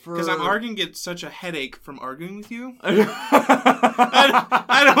Because I'm arguing get such a headache from arguing with you. I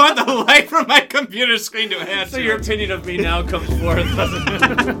don't want the light from my computer screen to add So your opinion of me now comes forth, doesn't it?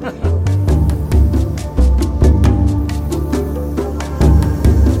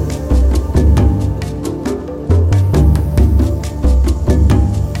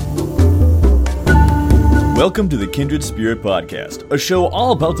 Welcome to the Kindred Spirit Podcast, a show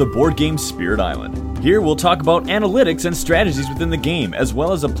all about the board game Spirit Island. Here we'll talk about analytics and strategies within the game, as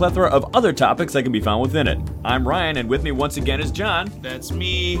well as a plethora of other topics that can be found within it. I'm Ryan, and with me once again is John. That's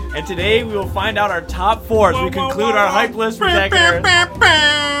me. And today we will find out our top four as we conclude our hype list for Jagged. Oh,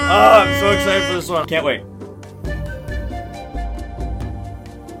 I'm so excited for this one. Can't wait.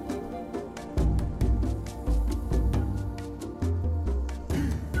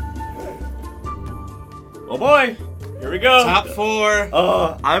 Oh boy, here we go. Top four.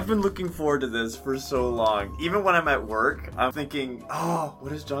 I've been looking forward to this for so long. Even when I'm at work, I'm thinking,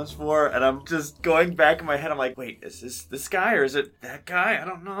 what is John's for? And I'm just going back in my head. I'm like, wait, is this guy or is it that guy? I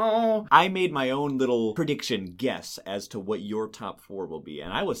don't know. I made my own little prediction guess as to what your top four will be,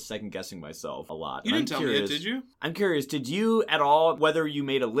 and I was second guessing myself a lot. You didn't tell me it, did you? I'm curious, did you at all, whether you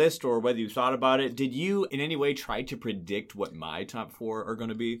made a list or whether you thought about it, did you in any way try to predict what my top four are going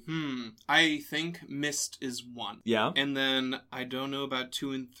to be? I think Mist is one. Yeah? And then I don't know about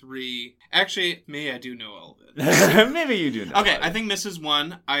 2 and 3. Actually, maybe I do know all of it. Maybe you do know. Okay, I think Mist is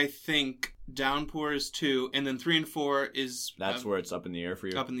 1. I think Downpour is 2. And then 3 and 4 is... That's where it's up in the air for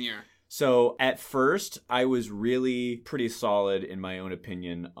you? Up in the air. So, at first, I was really pretty solid in my own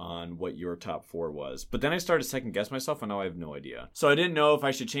opinion on what your top four was. But then I started to second guess myself, and now I have no idea. So I didn't know if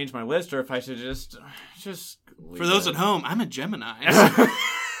I should change my list or if I should just For those at home, I'm a Gemini.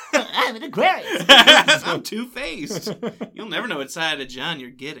 I'm an Aquarius. I'm two-faced. You'll never know what side of John you're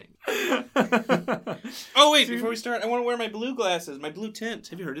getting. Oh, wait, before we start, I want to wear my blue glasses, my blue tint.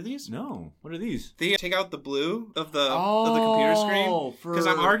 Have you heard of these? No. What are these? They take out the blue of the computer screen. Because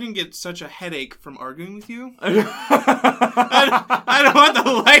I'm arguing get such a headache from arguing with you. I don't want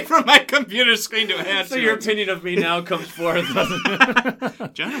the light from my computer screen to add So your opinion of me now comes forth, doesn't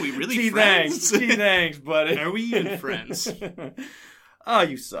it? John, are we really friends? Gee, thanks, buddy. Are we even friends? Oh,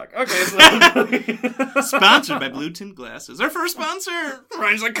 you suck. Okay, so... Sponsored by Blue Tint Glasses. Our first sponsor!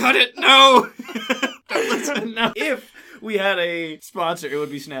 Ryan's like, cut it! No! Don't listen. No. If we had a sponsor, it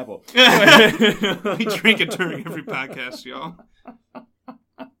would be Snapple. We drink it during every podcast, y'all.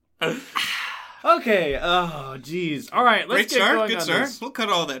 Okay, oh, jeez. All right, let's get going Good on start. this. We'll cut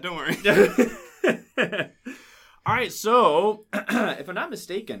all that, don't worry. All right, so, if I'm not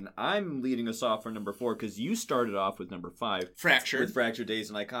mistaken, I'm leading us off for number 4 because you started off with number 5. Fractured. With Fractured Days,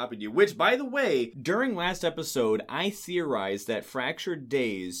 and I copied you. Which, by the way, during last episode, I theorized that Fractured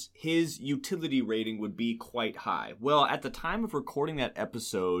Days, his utility rating would be quite high. Well, at the time of recording that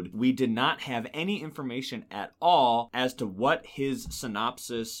episode, we did not have any information at all as to what his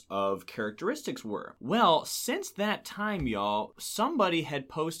synopsis of characteristics were. Well, since that time, y'all, somebody had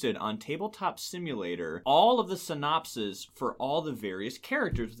posted on Tabletop Simulator all of the synopsis for all the various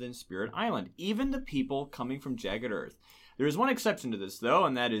characters within Spirit Island, even the people coming from Jagged Earth. There is one exception to this, though,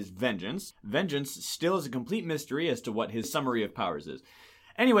 and that is Vengeance. Vengeance still is a complete mystery as to what his summary of powers is.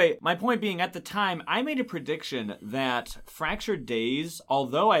 Anyway, my point being, at the time, I made a prediction that Fractured Days,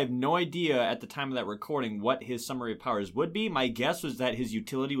 although I have no idea at the time of that recording what his summary of powers would be, my guess was that his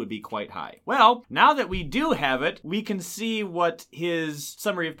utility would be quite high. Well, now that we do have it, we can see what his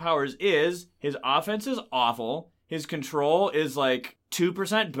summary of powers is. His offense is awful. His control is like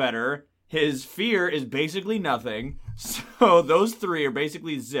 2% better. His fear is basically nothing. So those three are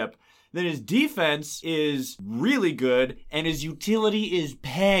basically zip. Then his defense is really good, and his utility is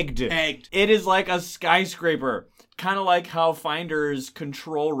pegged. It is like a skyscraper. Kind of like how Finder's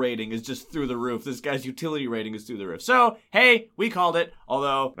control rating is just through the roof. This guy's utility rating is through the roof. So, hey, we called it.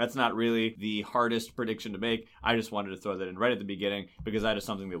 Although, that's not really the hardest prediction to make. I just wanted to throw that in right at the beginning because that is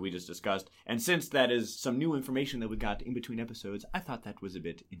something that we just discussed. And since that is some new information that we got in between episodes, I thought that was a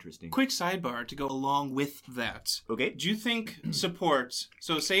bit interesting. Quick sidebar to go along with that. Okay. Do you think support...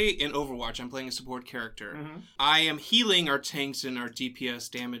 So, say in Overwatch, I'm playing a support character. Mm-hmm. I am healing our tanks and our DPS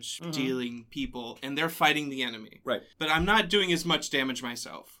damage-dealing people, and they're fighting the enemy. Right. But I'm not doing as much damage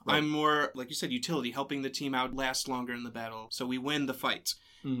myself. Right. I'm more, like you said, utility, helping the team out last longer in the battle, so we win the fight.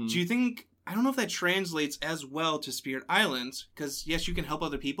 Mm-hmm. Do you think... I don't know if that translates as well to Spirit Island, because yes, you can help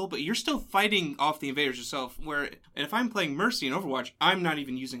other people, but you're still fighting off the invaders yourself, and if I'm playing Mercy in Overwatch, I'm not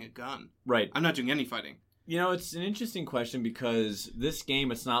even using a gun. Right. I'm not doing any fighting. You know, it's an interesting question because this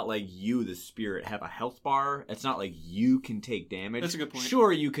game, it's not like you, the spirit, have a health bar. It's not like you can take damage. That's a good point.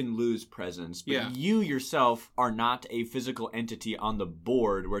 Sure, you can lose presence, but you yourself are not a physical entity on the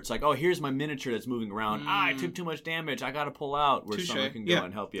board where it's like, oh, here's my miniature that's moving around. I took too much damage. I got to pull out where someone can go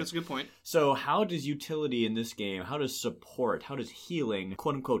and help you. That's a good point. So how does utility in this game, how does support, how does healing,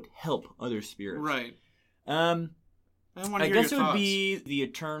 quote-unquote, help other spirits? Right. I guess it would be the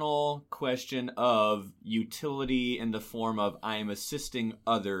eternal question of utility in the form of I am assisting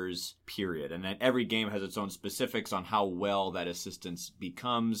others, period. And then every game has its own specifics on how well that assistance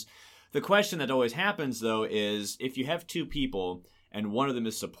becomes. The question that always happens, though, is if you have two people and one of them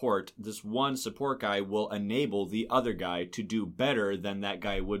is support, this one support guy will enable the other guy to do better than that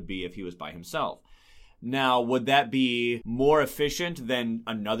guy would be if he was by himself. Now, would that be more efficient than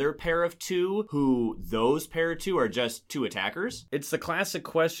another pair of two, who those pair of two are just two attackers? It's the classic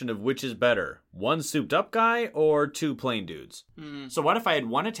question of which is better, one souped up guy or two plain dudes? So what if I had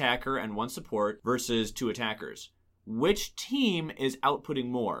one attacker and one support versus two attackers? Which team is outputting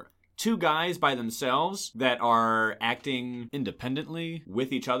more? Two guys by themselves that are acting independently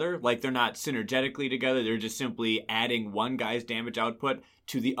with each other, like they're not synergetically together, they're just simply adding one guy's damage output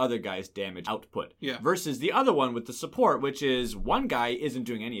to the other guy's damage output. Versus the other one with the support, which is one guy isn't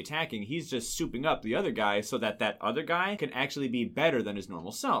doing any attacking, he's just souping up the other guy so that that other guy can actually be better than his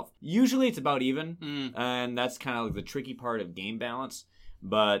normal self. Usually it's about even, and that's kind of like the tricky part of game balance.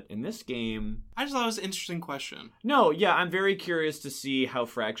 But in this game, I just thought it was an interesting question. No, yeah, I'm very curious to see how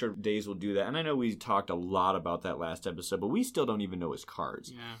Fractured Days will do that. And I know we talked a lot about that last episode, but we still don't even know his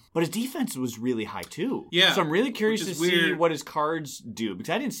cards. Yeah. But his defense was really high, too. Yeah. So I'm really curious to see what his cards do,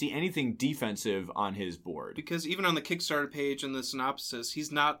 because I didn't see anything defensive on his board. Because even on the Kickstarter page and the synopsis,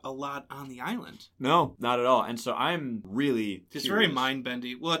 he's not a lot on the island. No, not at all. And so I'm really It's very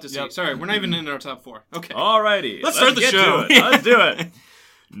mind-bendy. We'll have to see. Sorry, we're not even in our top 4. Okay. Alrighty. Let's start the show. Let's do it.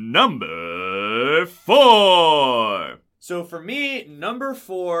 Number 4. So for me, number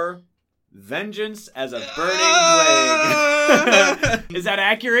 4, Vengeance as a Burning Plague. Is that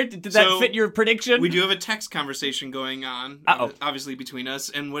accurate? Did that fit your prediction? We do have a text conversation going on, obviously between us.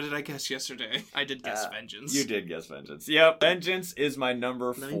 And what did I guess yesterday? I did guess Vengeance. You did guess Vengeance. Yep. Vengeance is my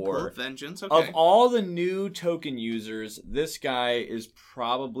number 4. Vengeance, okay. Of all the new token users, this guy is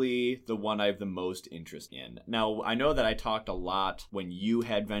probably the one I have the most interest in. Now, I know that I talked a lot when you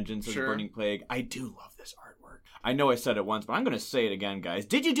had Vengeance as a Burning Plague. I do love this artwork. I know I said it once, but I'm going to say it again, guys.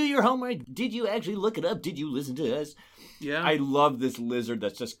 Did you do your homework? Did you actually look it up? Did you listen to us? Yeah. I love this lizard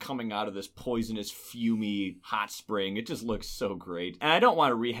that's just coming out of this poisonous, fumy hot spring. It just looks so great. And I don't want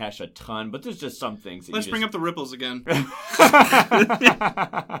to rehash a ton, but there's just some things that Let's bring up the ripples again.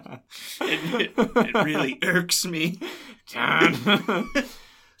 It really irks me.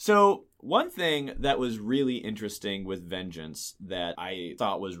 So, one thing that was really interesting with Vengeance that I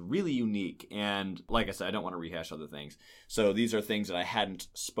thought was really unique, and like I said, I don't want to rehash other things, so these are things that I hadn't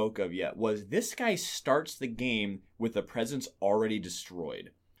spoke of yet, was this guy starts the game with a presence already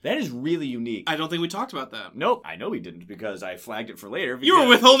destroyed. That is really unique. I don't think we talked about that. Nope, I know we didn't because I flagged it for later. You were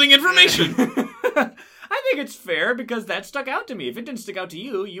withholding information! I think it's fair because that stuck out to me. If it didn't stick out to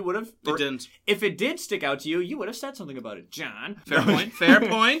you, you would have... It didn't. If it did stick out to you, you would have said something about it, John. Fair point. Fair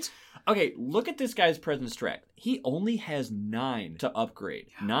point. Okay, look at this guy's presence track. He only has 9 to upgrade.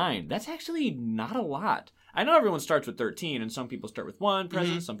 9. That's actually not a lot. I know everyone starts with 13, and some people start with 1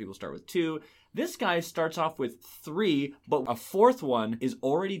 presence, some people start with 2. This guy starts off with 3, but a 4th one is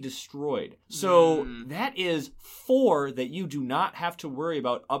already destroyed. So that is 4 that you do not have to worry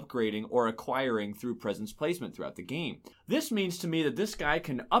about upgrading or acquiring through presence placement throughout the game. This means to me that this guy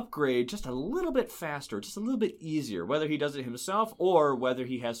can upgrade just a little bit faster, just a little bit easier, whether he does it himself or whether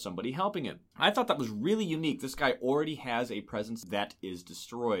he has somebody helping him. I thought that was really unique. This guy already has a presence that is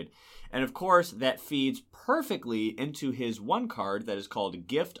destroyed. And of course, that feeds perfectly into his one card that is called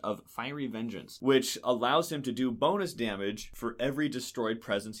Gift of Fiery Vengeance, which allows him to do bonus damage for every destroyed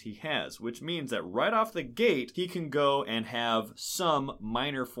presence he has, which means that right off the gate, he can go and have some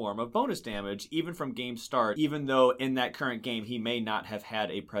minor form of bonus damage, even from game start, even though in that current game, he may not have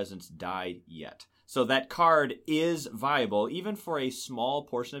had a presence die yet. So that card is viable, even for a small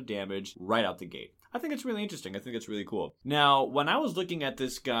portion of damage right out the gate. I think it's really interesting. I think it's really cool. Now, when I was looking at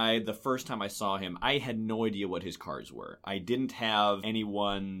this guy the first time I saw him, I had no idea what his cards were. I didn't have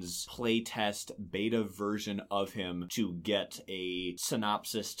anyone's playtest beta version of him to get a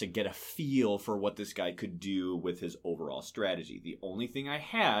synopsis, to get a feel for what this guy could do with his overall strategy. The only thing I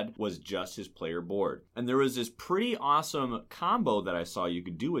had was just his player board. And there was this pretty awesome combo that I saw you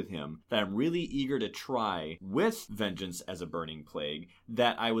could do with him that I'm really eager to try with Vengeance as a Burning Plague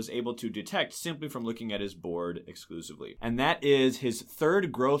that I was able to detect simply from from looking at his board exclusively. And that is his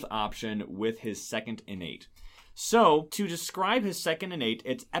third growth option with his second innate. So, to describe his second innate,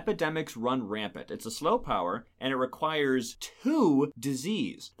 it's Epidemics Run Rampant. It's a slow power, and it requires 2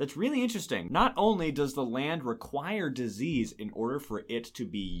 disease. That's really interesting. Not only does the land require disease in order for it to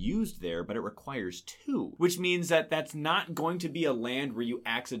be used there, but it requires 2, which means that that's not going to be a land where you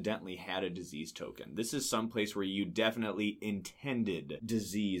accidentally had a disease token. This is someplace where you definitely intended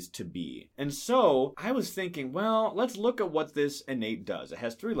disease to be. And so, I was thinking, well, let's look at what this innate does. It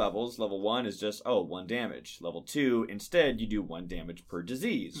has 3 levels. Level 1 is just, 1 damage. Level 2, instead, you do 1 damage per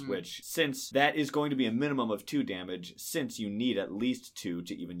disease, which, since that is going to be a minimum of 2 damage, since you need at least 2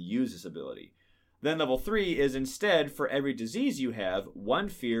 to even use this ability. Then level 3 is instead, for every disease you have, 1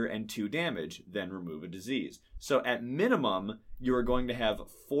 fear and 2 damage, then remove a disease. So at minimum, you are going to have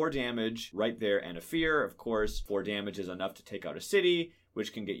 4 damage right there and a fear. Of course, 4 damage is enough to take out a city,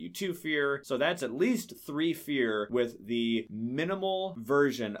 which can get you 2 fear. So that's at least 3 fear with the minimal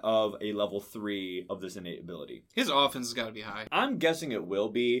version of a level 3 of this innate ability. His offense has got to be high. I'm guessing it will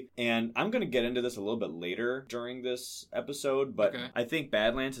be, and I'm going to get into this a little bit later during this episode, but I think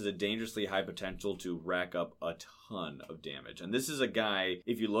Badlands has a dangerously high potential to rack up a ton of damage. And this is a guy,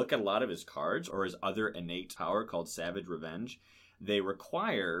 if you look at a lot of his cards or his other innate power called Savage Revenge, they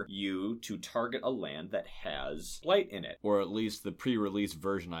require you to target a land that has blight in it. Or at least the pre-release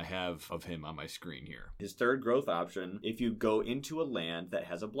version I have of him on my screen here. His third growth option, if you go into a land that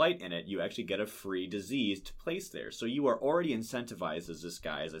has a blight in it, you actually get a free disease to place there. So you are already incentivized as this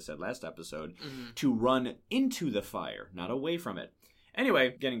guy, as I said last episode, to run into the fire, not away from it.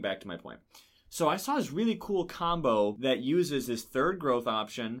 Anyway, getting back to my point. So I saw this really cool combo that uses his third growth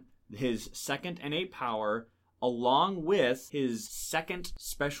option, his second innate power, along with his second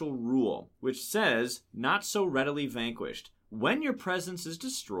special rule, which says, not so readily vanquished. When your presence is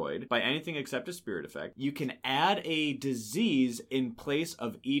destroyed by anything except a spirit effect, you can add a disease in place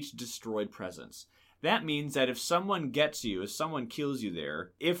of each destroyed presence. That means that if someone gets you, if someone kills you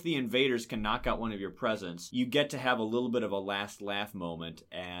there, if the invaders can knock out one of your presence, you get to have a little bit of a last laugh moment,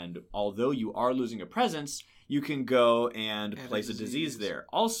 and although you are losing a presence, you can go and place a disease there.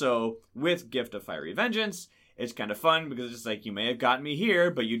 Also, with Gift of Fiery Vengeance, it's kind of fun because it's like, you may have gotten me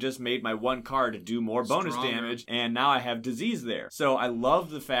here, but you just made my 1 card do more bonus damage, and now I have disease there. So I love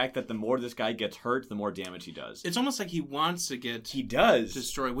the fact that the more this guy gets hurt, the more damage he does. It's almost like he wants to get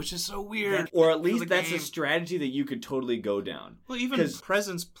destroyed, which is so weird. Or at least that's a strategy that you could totally go down. Well, even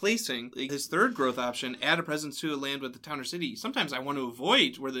presence placing, his third growth option, add a presence to a land with the town or city. Sometimes I want to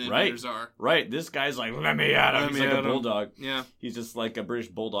avoid where the invaders are. Right. This guy's like, let me at him. He's like a bulldog. Yeah. He's just like a British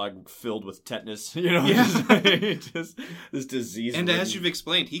bulldog filled with tetanus. You know? Yeah. Just this disease. And as you've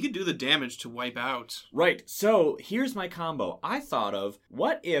explained, he could do the damage to wipe out. Right. So here's my combo. I thought of,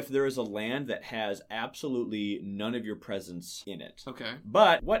 what if there is a land that has absolutely none of your presence in it? Okay.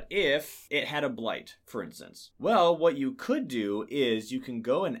 But what if it had a blight, for instance? Well, what you could do is you can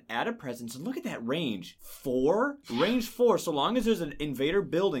go and add a presence, and look at that range. 4? Range 4. So long as there's an invader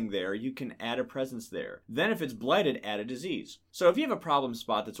building there, you can add a presence there. Then if it's blighted, add a disease. So if you have a problem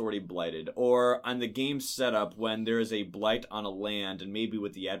spot that's already blighted, or on the game setup when there is a blight on a land, and maybe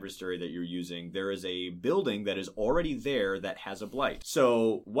with the adversary that you're using, there is a building that is already there that has a blight.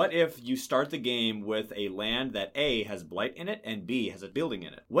 So what if you start the game with a land that A, has blight in it, and B, has a building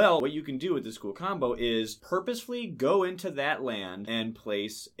in it? Well, what you can do with this cool combo is purposefully go into that land and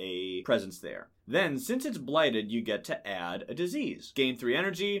place a presence there. Then, since it's blighted, you get to add a disease. Gain 3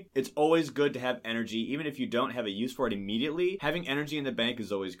 energy. It's always good to have energy. Even if you don't have a use for it immediately, having energy in the bank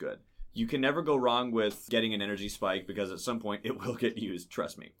is always good. You can never go wrong with getting an energy spike because at some point it will get used,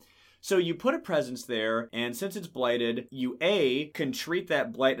 trust me. So you put a presence there, and since it's blighted, you A, can treat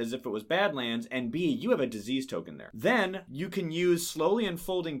that blight as if it was Badlands, and B, you have a disease token there. Then you can use Slowly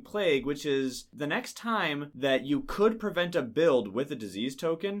Unfolding Plague, which is the next time that you could prevent a build with a disease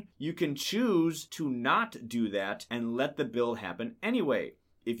token, you can choose to not do that and let the build happen anyway.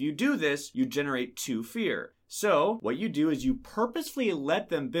 If you do this, you generate 2 fear. So, what you do is you purposefully let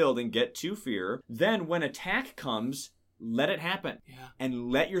them build and get 2 fear, then when attack comes, let it happen. Yeah.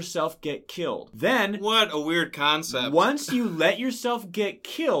 And let yourself get killed. Then... What a weird concept. Once you let yourself get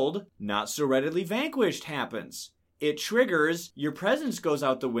killed, Not So Readily Vanquished happens. it triggers, your presence goes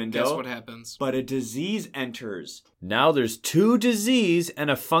out the window. Guess what happens? But a disease enters. Now there's 2 disease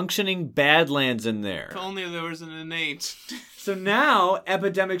and a functioning Badlands in there. If only there was an innate. So now,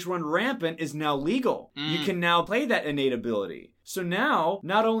 Epidemics Run Rampant is now legal. You can now play that innate ability. So now,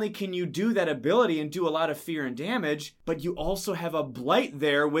 not only can you do that ability and do a lot of fear and damage, but you also have a Blight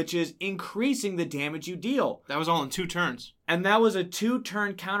there, which is increasing the damage you deal. That was all in 2 turns. And that was a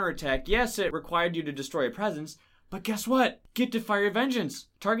 2-turn counterattack. Yes, it required you to destroy a presence, but guess what? Get to Fiery Vengeance.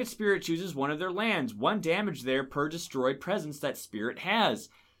 Target spirit chooses one of their lands. 1 damage there per destroyed presence that spirit has.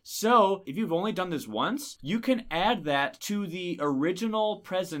 So, if you've only done this once, you can add that to the original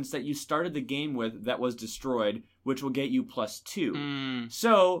presence that you started the game with that was destroyed, which will get you +2.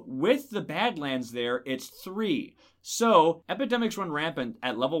 So, with the Badlands there, it's 3. So, Epidemics Run Rampant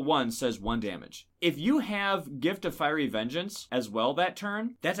at level 1 says 1 damage. If you have Gift of Fiery Vengeance as well that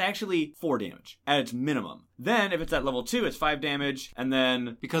turn, that's actually 4 damage at its minimum. Then, if it's at level 2, it's 5 damage, and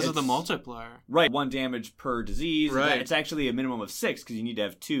then... Because of the multiplier. Right, 1 damage per disease. Right. It's actually a minimum of 6, because you need to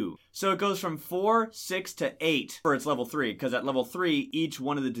have 2. So it goes from 4, 6, to 8 for its level 3, because at level 3, each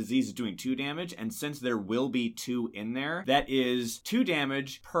one of the diseases is doing 2 damage, and since there will be 2 in there, that is 2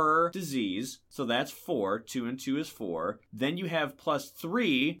 damage per disease, so that's 4. 2 and 2 is 4. Then you have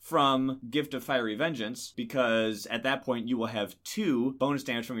 +3 from Gift of Fiery Vengeance, because at that point you will have 2 bonus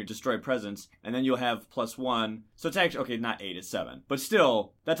damage from your destroyed presence, and then you'll have +1. So it's actually, okay, not 8, it's 7. But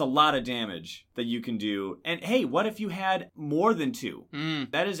still, that's a lot of damage that you can do. And hey, what if you had more than 2?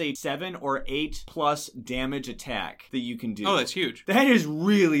 That is a 7 or 8 plus damage attack that you can do. Oh, that's huge. That is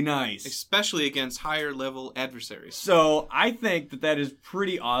really nice. Especially against higher level adversaries. So I think that is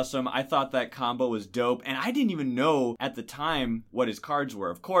pretty awesome. I thought that combo was dope. And I didn't even know at the time what his cards were.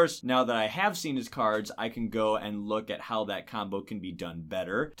 Of course, now that I have seen his cards, I can go and look at how that combo can be done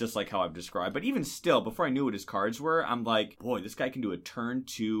better. Just like how I've described. But even still, before I knew what his cards were, I'm like, boy, this guy can do a turn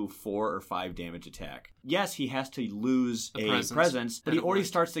 2, 4, or 5 damage attack. Yes, he has to lose a presence, but he already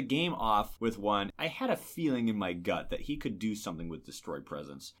starts the game off with 1. I had a feeling in my gut that he could do something with destroyed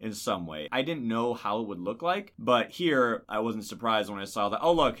presence in some way. I didn't know how it would look like, but here I wasn't surprised when I saw that,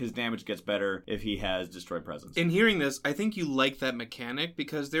 oh look, his damage gets better if he has destroyed presence. In hearing this, I think you like that mechanic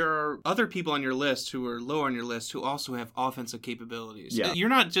because there are other people on your list who are low on your list who also have offensive capabilities. Yeah. You're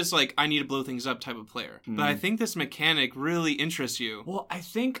not just like, I need to blow things up type of player, but I think this mechanic really interests you. Well, I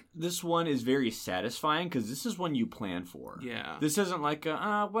think this one is very satisfying because this is one you plan for. Yeah. This isn't like,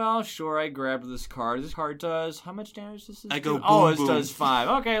 well, sure, I grabbed this card. This card does, how much damage does this I do? go boom, it does 5.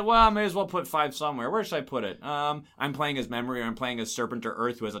 Okay, well, I may as well put 5 somewhere. Where should I put it? I'm playing as Memory, or I'm playing as Serpent or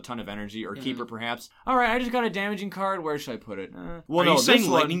Earth, who has a ton of energy, or Keeper, perhaps. All right, I just got a damaging card. Where should I put it? Well, are you saying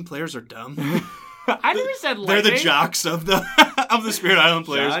Lightning players are dumb? I never said Lightning. They're the jocks of the Spirit Island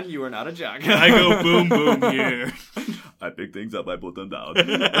players. John, you are not a jock. I go boom, boom here. I pick things up, I put them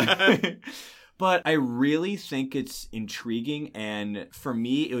down. But I really think it's intriguing, and for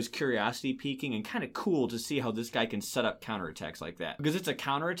me, it was curiosity piquing and kind of cool to see how this guy can set up counterattacks like that. Because it's a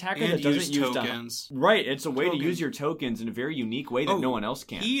counterattacker that doesn't use tokens. Right, it's a way to use your tokens in a very unique way that no one else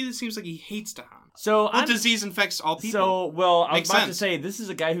can. He seems like he hates Dahan. So disease infects all people. So, well, I was Makes about to sense. say, this is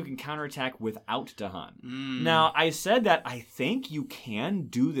a guy who can counterattack without Dahan. Now, I said that I think you can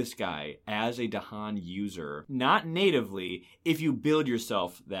do this guy as a Dahan user, not natively, if you build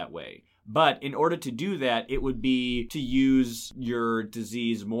yourself that way. But in order to do that, it would be to use your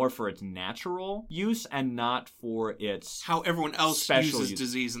disease more for its natural use and not for its how everyone else uses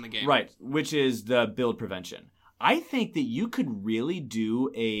disease in the game. Right, which is the build prevention. I think that you could really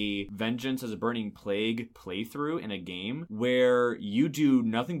do a Vengeance as a Burning Plague playthrough in a game where you do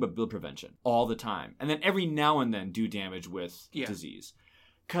nothing but build prevention all the time. And then every now and then do damage with disease.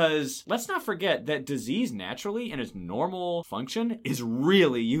 Because let's not forget that disease naturally in its normal function is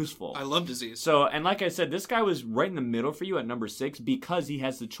really useful. I love disease. So, and like I said, this guy was right in the middle for you at number 6 because he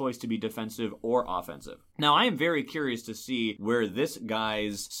has the choice to be defensive or offensive. Now, I am very curious to see where this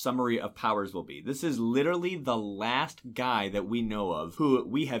guy's summary of powers will be. This is literally the last guy that we know of who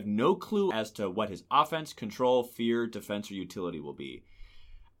we have no clue as to what his offense, control, fear, defense, or utility will be.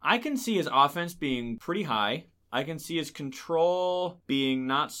 I can see his offense being pretty high. I can see his control being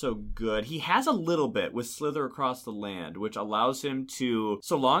not so good. He has a little bit with Slither Across the Land, which allows him to,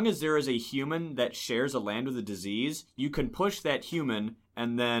 so long as there is a human that shares a land with a disease, you can push that human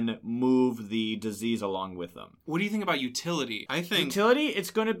and then move the disease along with them. What do you think about utility? I think utility,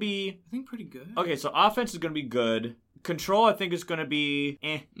 it's going to be... I think pretty good. Okay, so offense is going to be good. Control, I think, is going to be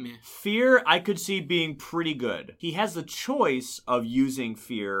Meh. Fear, I could see being pretty good. He has the choice of using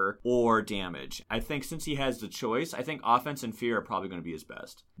fear or damage. I think since he has the choice, I think offense and fear are probably going to be his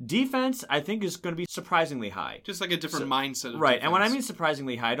best. Defense, I think, is going to be surprisingly high. Just like a different mindset of right, defense. And when I mean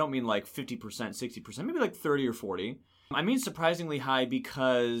surprisingly high, I don't mean like 50%, 60%, maybe like 30 or 40. I mean surprisingly high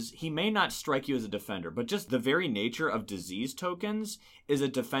because he may not strike you as a defender, but just the very nature of disease tokens is a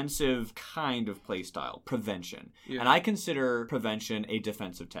defensive kind of playstyle, prevention. Yeah. And I consider prevention a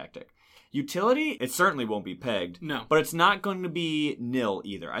defensive tactic. Utility, it certainly won't be pegged. No. But it's not going to be nil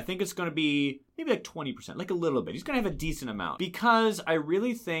either. I think it's going to be maybe like 20%, like a little bit. He's going to have a decent amount. Because I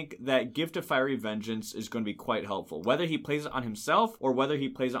really think that Gift of Fiery Vengeance is going to be quite helpful, whether he plays it on himself or whether he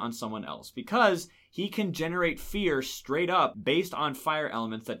plays it on someone else. Because he can generate fear straight up based on fire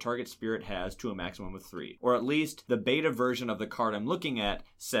elements that target spirit has to a maximum of 3. Or at least the beta version of the card I'm looking at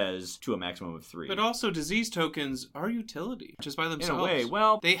says to a maximum of 3. But also, disease tokens are utility, just by themselves. In a way,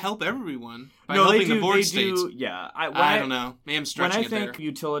 well, they help everyone by helping the board states. Yeah, I don't know. Maybe I'm stretching it there. When I think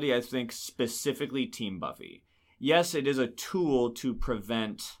utility, I think specifically Team Buffy. Yes, it is a tool to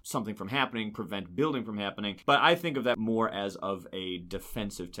prevent something from happening, prevent building from happening, but I think of that more as of a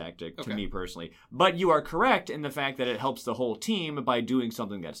defensive tactic to me personally. But you are correct in the fact that it helps the whole team by doing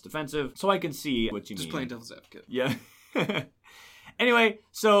something that's defensive, so I can see what you mean. Just playing devil's advocate. Yeah. Anyway,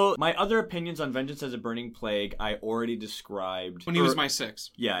 so my other opinions on Vengeance as a Burning Plague, I already described. When he was my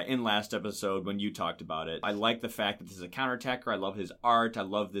 6. Yeah, in last episode when you talked about it. I like the fact that this is a counterattacker. I love his art. I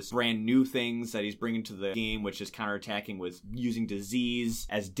love this brand new things that he's bringing to the game, which is counterattacking with using disease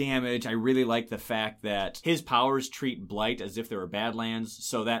as damage. I really like the fact that his powers treat Blight as if they were Badlands.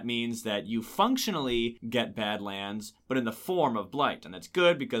 So that means that you functionally get Badlands, but in the form of Blight. And that's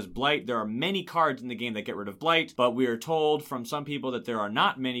good because Blight, there are many cards in the game that get rid of Blight, but we are told from some people that there are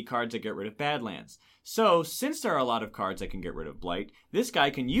not many cards that get rid of Badlands. So, since there are a lot of cards that can get rid of Blight, this guy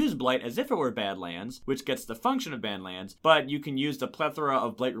can use Blight as if it were Badlands, which gets the function of Badlands, but you can use the plethora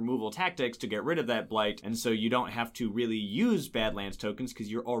of Blight removal tactics to get rid of that Blight, and so you don't have to really use Badlands tokens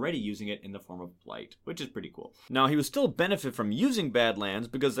because you're already using it in the form of Blight, which is pretty cool. Now, he will still benefit from using Badlands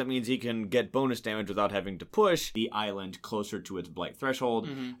because that means he can get bonus damage without having to push the island closer to its Blight threshold.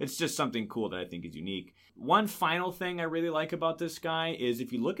 Mm-hmm. It's just something cool that I think is unique. One final thing I really like about this guy is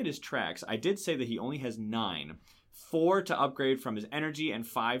if you look at his tracks, I did say that he only has 9. 4 to upgrade from his energy and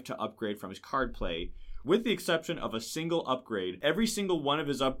 5 to upgrade from his card play. With the exception of a single upgrade, every single one of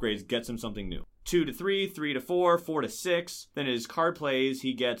his upgrades gets him something new. 2 to 3, 3 to 4, 4 to 6. Then his card plays,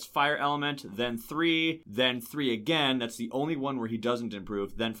 he gets Fire Element, then 3 again. That's the only one where he doesn't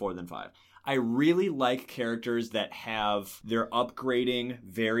improve, then 4, then 5. I really like characters that have their upgrading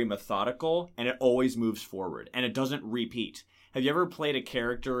very methodical and it always moves forward and it doesn't repeat. Have you ever played a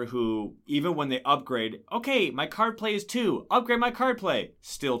character who, even when they upgrade, okay, my card play is 2, upgrade my card play,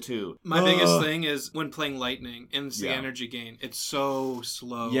 still 2. My biggest thing is when playing Lightning, and it's the energy gain. It's so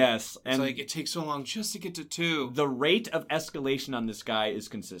slow. Yes. It's like, it takes so long just to get to 2. The rate of escalation on this guy is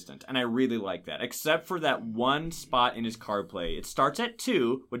consistent, and I really like that, except for that one spot in his card play. It starts at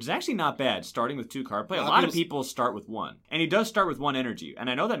 2, which is actually not bad, starting with 2 card play. A lot of people start with 1, and he does start with 1 energy, and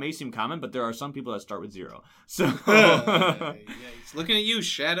I know that may seem common, but there are some people that start with 0. So... Yeah, he's looking at you,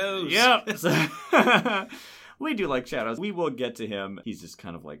 Shadows. Yep. We do like Shadows. We will get to him. He's just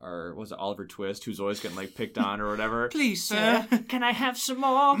kind of like Oliver Twist, who's always getting like picked on or whatever. Please, sir. Can I have some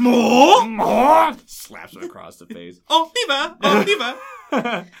more? More? Slaps him across the face. Oliva.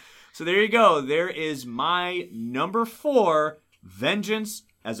 So there you go. There is my number 4, Vengeance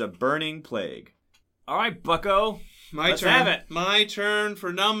as a Burning Plague. All right, bucko. Let's have it. My turn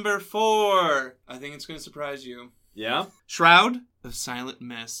for number 4. I think it's going to surprise you. Yeah? Shroud of Silent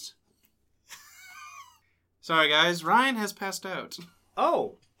Mist. Sorry, guys. Ryan has passed out.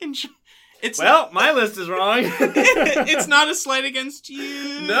 Oh. My list is wrong. It's not a slight against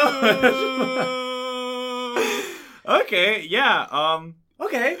you. No. Okay, yeah.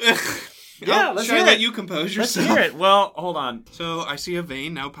 Okay. Yeah, let's hear it. Let you compose yourself? Let's hear it. Well, hold on. So, I see a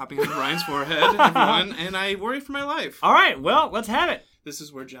vein now popping on Ryan's forehead, everyone, and I worry for my life. All right, well, let's have it. This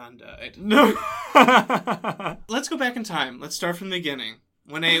is where John died. No. Let's go back in time. Let's start from the beginning.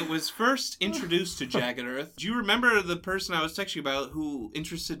 When I was first introduced to Jagged Earth, do you remember the person I was texting you about who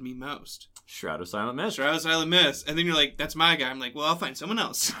interested me most? Shroud of Silent Mist. Shroud of Silent Mist. And then you're like, that's my guy. I'm like, well, I'll find someone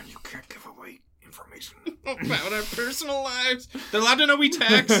else. You can't give away information about our personal lives. They're allowed to know we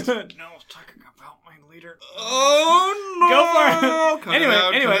text. No, I was talking about my Peter. Oh, no. Go for it. Anyway.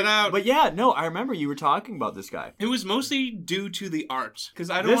 Cut it out. But yeah, no, I remember you were talking about this guy. It was mostly due to the art.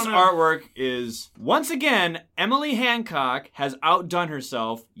 Because I don't This artwork is, once again, Emily Hancock has outdone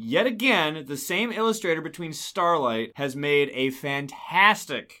herself. Yet again, the same illustrator between Starlight has made a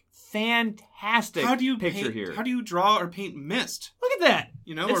fantastic picture here. How do you draw or paint mist? Look at that.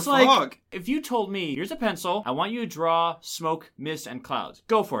 Or fog. If you told me, here's a pencil, I want you to draw smoke, mist, and clouds.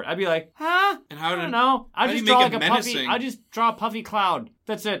 Go for it. I'd be like, huh? And I don't know. I'll just draw like a menacing? puffy. I'll just draw a puffy cloud.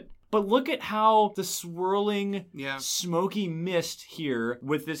 That's it. But look at how the swirling, smoky mist here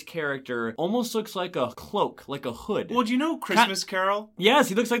with this character almost looks like a cloak, like a hood. Well, do you know Christmas Carol? Yes,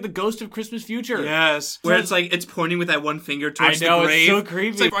 he looks like the ghost of Christmas Future. Yes. Where it's like, it's pointing with that one finger towards the grave. It's so creepy.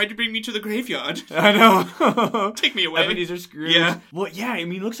 It's like, why'd you bring me to the graveyard? I know. Take me away. Ebenezer Scrooge. Yeah. Well, yeah, I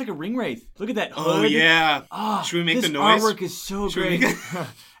mean, it looks like a ring wraith. Look at that hood. Oh, yeah. Should we make the noise? This artwork is so great.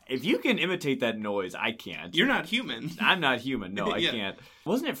 If you can imitate that noise, I can't. You're not human. I'm not human. No, I can't.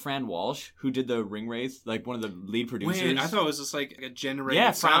 Wasn't it Fran Walsh who did the Ring Wraith? Like one of the lead producers? Wait, I thought it was just like a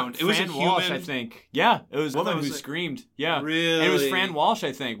generated sound. It was Fran a human. Walsh, I think. Yeah, it was a woman who screamed. Yeah. Really? And it was Fran Walsh,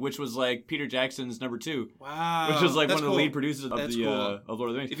 I think, which was like Peter Jackson's number 2. Wow. Which was like That's one of the lead producers of of Lord of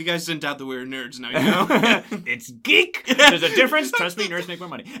the Rings. If you guys didn't doubt that we were nerds, now you know. It's geek. There's a difference. Trust me, nerds make more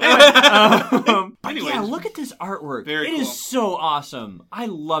money. Anyway, yeah, look at this artwork. Very cool. It is so awesome. I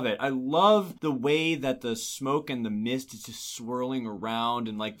love it. I love the way that the smoke and the mist is just swirling around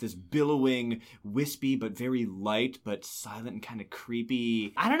and like this billowing, wispy, but very light, but silent and kind of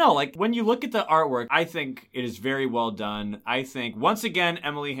creepy. I don't know, like when you look at the artwork, I think it is very well done. I think, once again,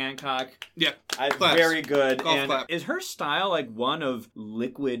 Emily Hancock. Yeah. Very good. Golf and clap. Is her style like one of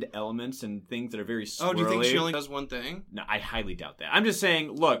liquid elements and things that are very swirly? Oh, do you think she only does one thing? No, I highly doubt that. I'm just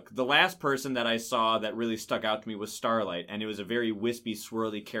saying, look, the last person that I saw that really stuck out to me was Starlight, and it was a very wispy,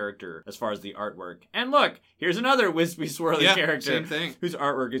 swirly character as far as the artwork. And look, here's another wispy, swirly character. Same thing. Whose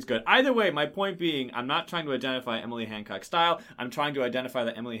artwork is good. Either way, my point being, I'm not trying to identify Emily Hancock's style. I'm trying to identify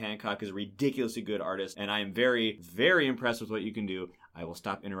that Emily Hancock is a ridiculously good artist, and I am very, very impressed with what you can do. I will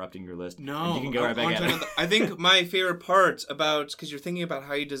stop interrupting your list. No. And you can go right back at it. I think my favorite part about, because you're thinking about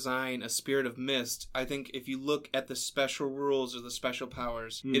how you design a Spirit of Mist, I think if you look at the special rules or the special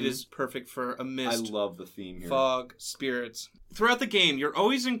powers, it is perfect for a mist. I love the theme here. Fog, spirits. Throughout the game, you're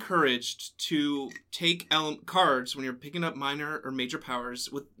always encouraged to take cards when you're picking up minor or major powers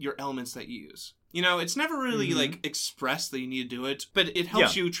with your elements that you use. You know, it's never really, like, expressed that you need to do it, but it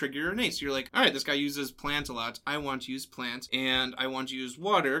helps you trigger your innate. You're like, all right, this guy uses plant a lot. I want to use plant, and I want to use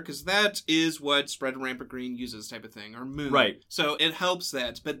water, because that is what Spread Rampant Green uses type of thing, or moon. Right. So it helps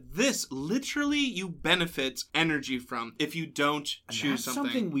that. But this, literally, you benefit energy from if you don't choose That's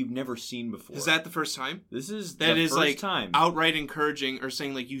something. something we've never seen before. Is that the first time? This is that the is first like time. Outright encouraging or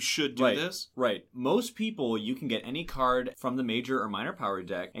saying, like, you should do this? Right. Most people, you can get any card from the major or minor power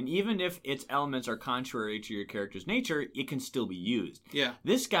deck, and even if its elements are contrary to your character's nature, it can still be used. Yeah.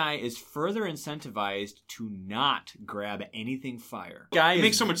 This guy is further incentivized to not grab anything fire. It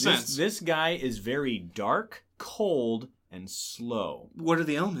makes so much sense. This guy is very dark, cold, and slow. What are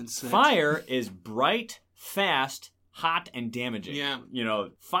the elements? Fire is bright, fast, hot, and damaging. Yeah. You know,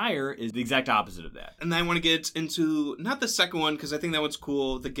 fire is the exact opposite of that. And I want to get into, not the second one, because I think that one's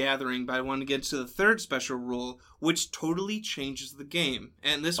cool, the Gathering, but I want to get to the third special rule, which totally changes the game.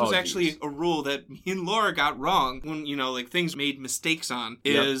 And this was actually a rule that me and Laura got wrong when, you know, like, things made mistakes on,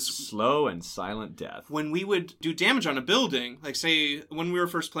 is... slow and silent death. When we would do damage on a building, like, say, when we were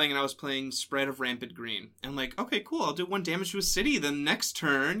first playing and I was playing Spread of Rampant Green, and like, okay, cool, I'll do 1 damage to a city, then next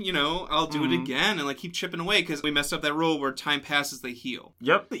turn, you know, I'll do it again, and like, keep chipping away, because we messed up that rule where time passes, they heal.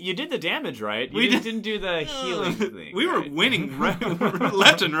 Yep. You did the damage, right? You didn't do the healing thing. We were winning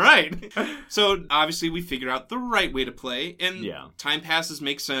left and right. So, obviously, we figured out the right way to play, and time passes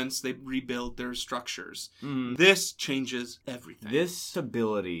makes sense. They rebuild their structures. This changes everything. This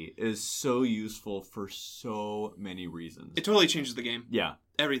ability is so useful for so many reasons. It totally changes the game. Yeah.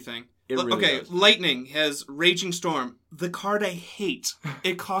 Everything. It really does. Lightning has Raging Storm. The card I hate.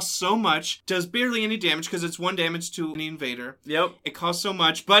 It costs so much, does barely any damage because it's 1 damage to any invader. Yep. It costs so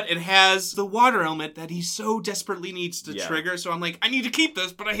much, but it has the water element that he so desperately needs to trigger. So I'm like, I need to keep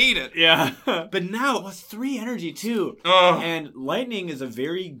this, but I hate it. Yeah. But now... Well, it's 3 energy too. And Lightning is a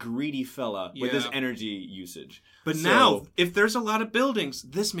very greedy fella with his energy usage. But now, if there's a lot of buildings,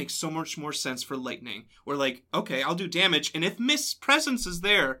 this makes so much more sense for Lightning. We're like, okay, I'll do damage, and if Mist's presence is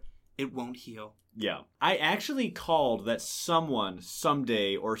there, it won't heal. Yeah. I actually called that someone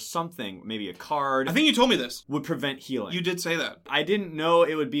someday or something, maybe a card. I think you told me this. Would prevent healing. You did say that. I didn't know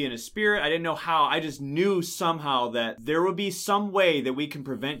it would be in a spirit. I didn't know how. I just knew somehow that there would be some way that we can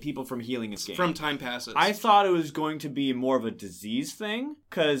prevent people from healing this game. From time passes. I thought it was going to be more of a disease thing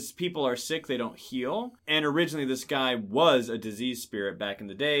because people are sick, they don't heal. And originally this guy was a disease spirit back in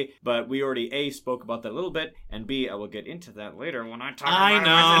the day, but we already A, spoke about that a little bit, and B, I will get into that later when I talk about it.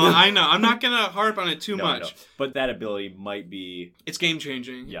 I know. I'm not going to harp on it too much. But that ability might be... It's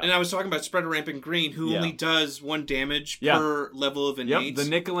game-changing. Yeah. And I was talking about Spreader Rampant Green, who only does 1 damage per level of innate. Yep, the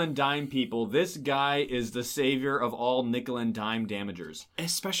nickel and dime people. This guy is the savior of all nickel and dime damagers.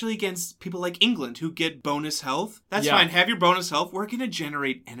 Especially against people like England, who get bonus health. That's fine. Have your bonus health. We're going to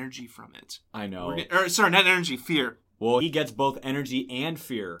generate energy from it. I know. Sorry, not energy, fear. Well, he gets both energy and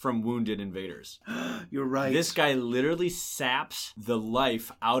fear from wounded invaders. You're right. This guy literally saps the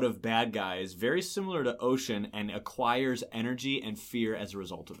life out of bad guys, very similar to Ocean, and acquires energy and fear as a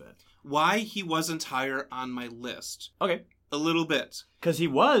result of it. Why he wasn't higher on my list? Okay. A little bit. Because he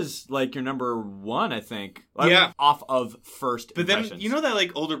was, like, your number 1, I think. Yeah. Off of first But impressions. then, you know that,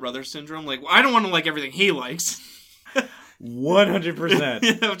 like, older brother syndrome? Like, well, I don't want to like everything he likes.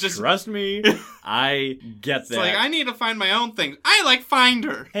 100%. Trust me, I get that. It's like, I need to find my own things. I like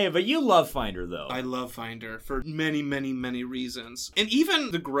Finder. Hey, but you love Finder, though. I love Finder for many, many, many reasons. And even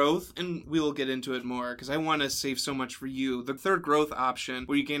the growth, and we will get into it more, because I want to save so much for you. The third growth option,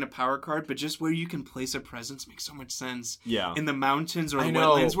 where you gain a power card, but just where you can place a presence makes so much sense. Yeah. In the mountains or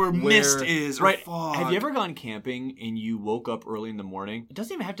wetlands where mist is, or fog. Have you ever gone camping and you woke up early in the morning? It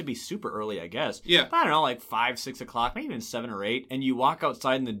doesn't even have to be super early, I guess. Yeah. But I don't know, like 5, 6 o'clock, maybe even 7 or 8, and you walk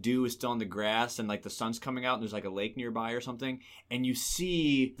outside and the dew is still on the grass and like the sun's coming out and there's like a lake nearby or something, and you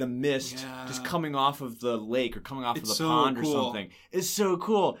see the mist just coming off of the lake or coming off of the pond or something. It's so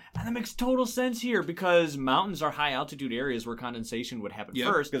cool. And that makes total sense here because mountains are high altitude areas where condensation would happen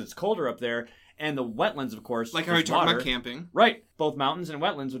first because it's colder up there. And the wetlands, of course. Like how we talked about camping. Right. Both mountains and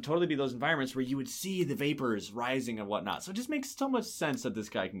wetlands would totally be those environments where you would see the vapors rising and whatnot. So it just makes so much sense that this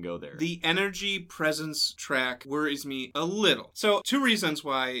guy can go there. The energy presence track worries me a little. So 2 reasons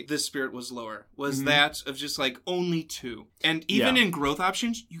why this spirit was lower was that of just like only 2. And even in growth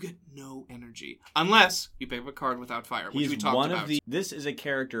options, you get no energy. Unless you pick up a card without fire, which we talked about. This is a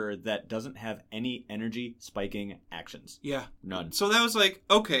character that doesn't have any energy spiking actions. Yeah. None. So that was like,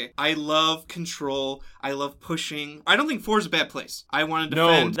 okay, I love control. I love pushing. I don't think 4 is a bad place. I want to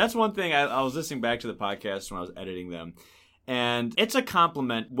defend. No, that's one thing. I was listening back to the podcast when I was editing them. And it's a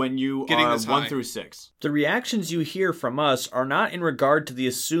compliment when you are 1 through 6. The reactions you hear from us are not in regard to the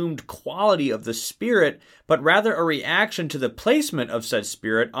assumed quality of the spirit, but rather a reaction to the placement of said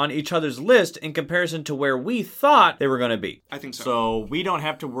spirit on each other's list in comparison to where we thought they were going to be. I think so. So we don't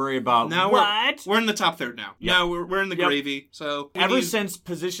have to worry about we're in the top third now. Yep. Now we're in the gravy. So ever since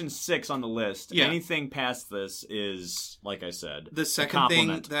position 6 on the list, anything past this is, like I said, the second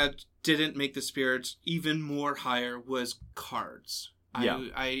thing that didn't make the spirits even more higher was cards.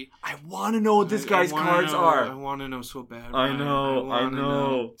 I want to know what this guy's cards are. I want to know so bad. I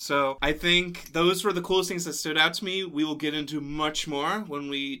know. So I think those were the coolest things that stood out to me. We will get into much more when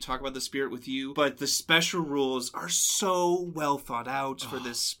we talk about the spirit with you. But the special rules are so well thought out for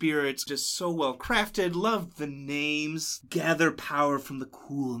this spirit. Just so well crafted. Love the names. Gather power from the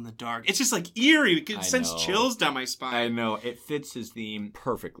cool and the dark. It's just like eerie. It sends chills down my spine. I know. It fits his theme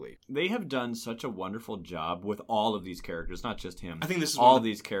perfectly. They have done such a wonderful job with all of these characters, not just him. I think this is all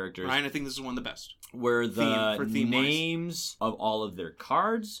these characters. Ryan, I think this is one of the best. Where the names of all of their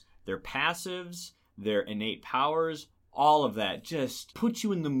cards, their passives, their innate powers, all of that just puts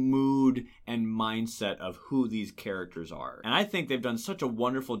you in the mood and mindset of who these characters are. And I think they've done such a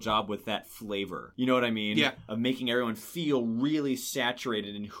wonderful job with that flavor. You know what I mean? Yeah. Of making everyone feel really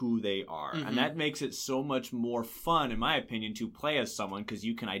saturated in who they are. And that makes it so much more fun, in my opinion, to play as someone because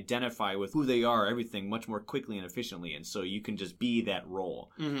you can identify with who they are, everything much more quickly and efficiently. And so you can just be that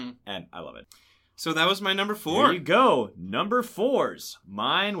role. And I love it. So that was my number 4. There you go. Number 4s.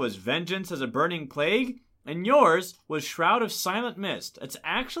 Mine was Vengeance as a Burning Plague. And yours was Shroud of Silent Mist. It's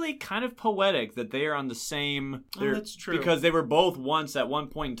actually kind of poetic that they are on the same... that's true. Because they were both once, at one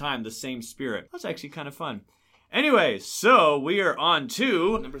point in time, the same spirit. That's actually kind of fun. Anyway, so we are on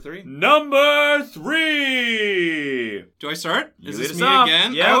to... Number 3? Number 3! Do I start? You Is this me up.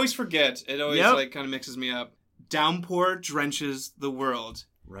 again? Yep. I always forget. It always kind of mixes me up. Downpour drenches the world.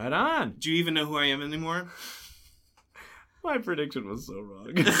 Right on. Do you even know who I am anymore? My prediction was so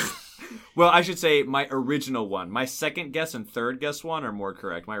wrong. Well, I should say my original one. My second guess and third guess one are more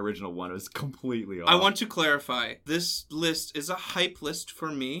correct. My original one is completely off. I want to clarify. This list is a hype list for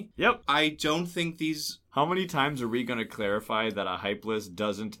me. Yep. I don't think these... How many times are we going to clarify that a hype list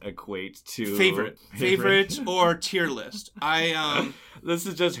doesn't equate to... Favorite or tier list. This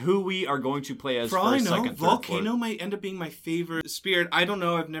is just who we are going to play as for all I first, know, second, third, Volcano fourth. might end up being my favorite spirit. I don't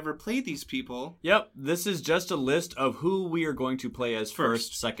know. I've never played these people. Yep. This is just a list of who we are going to play as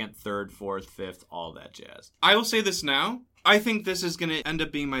first, second, third, fourth, fifth, all that jazz. I will say this now. I think this is going to end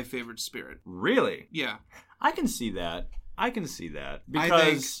up being my favorite spirit. Really? Yeah. I can see that.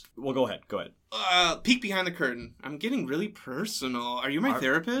 Because... Well, go ahead. Peek behind the curtain. I'm getting really personal. Are you my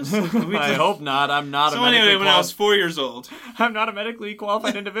therapist? I hope not. I'm not so anyway, when I was 4 years old. I'm not a medically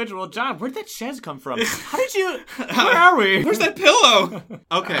qualified individual. John, where'd that chaise come from? How did you... Where are we? Where's that pillow?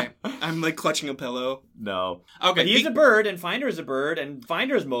 Okay. I'm like clutching a pillow. No. Okay. He's a bird, and Finder is a bird, and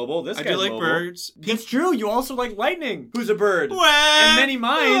Finder's mobile. This guy's mobile. I do like birds. It's true. You also like Lightning, who's a bird. What? And Many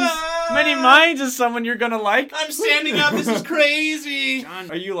Minds. Many Minds is someone you're gonna like. I'm standing up. This is crazy. John,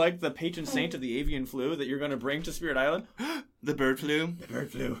 are you like the patron saint of the avian flu that you're going to bring to Spirit Island? The bird flu. The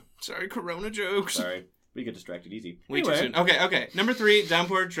bird flu. Sorry, Corona jokes. Sorry. We get distracted easy. Way too soon. Okay. Number 3,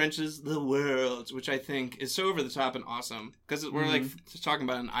 Downpour drenches the world, which I think is so over the top and awesome. Because we're like just talking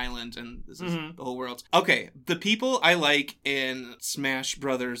about an island and this is the whole world. Okay, the people I like in Smash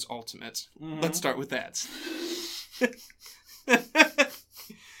Brothers Ultimate. Let's start with that.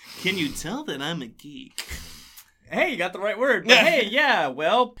 Can you tell that I'm a geek? Hey, you got the right word. But hey, yeah,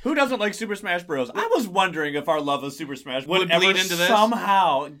 well, who doesn't like Super Smash Bros? I was wondering if our love of Super Smash would ever bleed into this?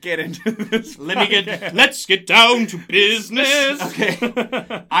 Somehow get into this. Let's get down to business.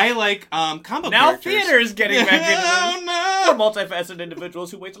 Okay. I like combo now characters. Theater is getting back into this. Oh, no. We're multifaceted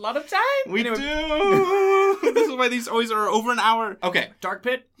individuals who waste a lot of time. We do. This is why these always are over an hour. Okay. Dark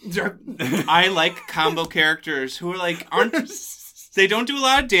Pit? I like combo characters who are like, they don't do a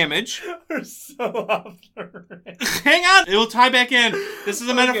lot of damage. We're so off the rails. Hang on. It will tie back in. This is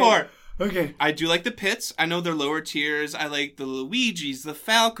a metaphor. Okay. I do like the Pits. I know they're lower tiers. I like the Luigis, the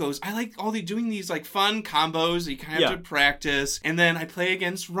Falcos. I like doing these like fun combos that you kind of have to practice. And then I play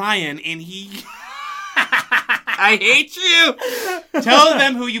against Ryan and he... I hate you. Tell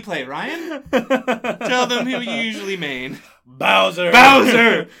them who you play, Ryan. Tell them who you usually main. Bowser.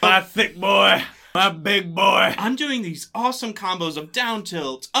 My thick boy. My big boy. I'm doing these awesome combos of down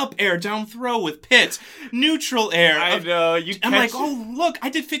tilt, up air, down throw with Pit, neutral air. I know. I'm like, oh, look, I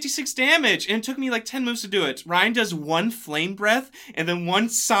did 56 damage. And it took me like 10 moves to do it. Ryan does one flame breath and then one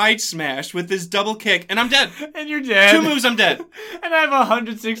side smash with this double kick. And I'm dead. And you're dead. 2 moves, I'm dead. And I have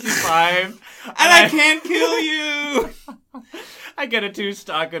 165. and I can't kill you. I get a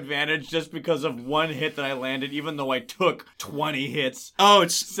 2-stock advantage just because of one hit that I landed, even though I took 20 hits. Oh,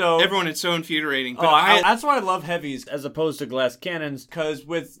 it's so infuriating. But that's why I love heavies as opposed to glass cannons, because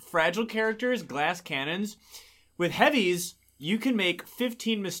with fragile characters, glass cannons, with heavies, you can make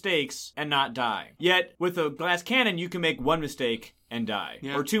 15 mistakes and not die. Yet, with a glass cannon, you can make 1 mistake and die.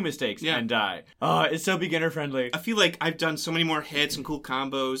 Yeah. Or 2 mistakes and die. Oh, it's so beginner-friendly. I feel like I've done so many more hits and cool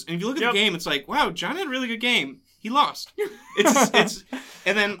combos. And if you look at the game, it's like, wow, John had a really good game. He lost. It's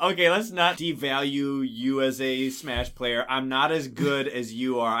and then okay, let's not devalue you as a Smash player. I'm not as good as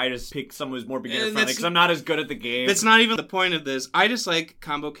you are. I just pick someone who's more beginner friendly because I'm not as good at the game. That's not even the point of this. I just like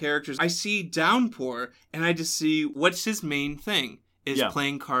combo characters. I see Downpour and I just see what's his main thing is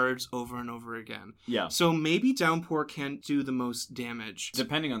playing cards over and over again. Yeah. So maybe Downpour can't do the most damage.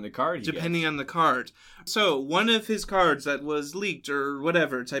 Depending on the card. On the card. So one of his cards that was leaked or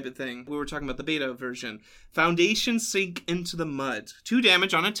whatever type of thing, we were talking about the beta version. Foundation Sink into the Mud. 2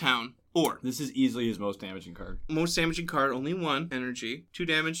 damage on a town. Or this is easily his most damaging card. Most damaging card, only 1 energy, 2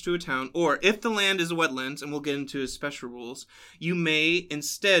 damage to a town. Or if the land is a wetland, and we'll get into his special rules, you may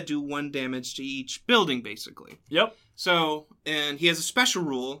instead do 1 damage to each building, basically. Yep. So, and he has a special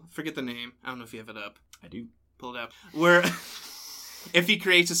rule. Forget the name. I don't know if you have it up. I do. Pull it up. Where if he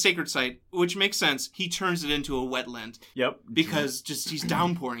creates a sacred site, which makes sense, he turns it into a wetland. Yep. Because he's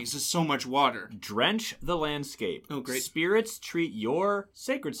downpouring. He's just so much water. Drench the landscape. Oh, great. Spirits treat your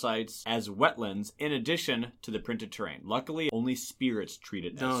sacred sites as wetlands in addition to the printed terrain. Luckily, only spirits treat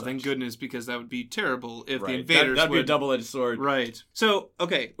it as such. Thank goodness, because that would be terrible if the invaders That'd be a double-edged sword. Right. So,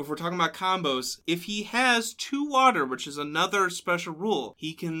 okay, if we're talking about combos, if he has 2 water, which is another special rule,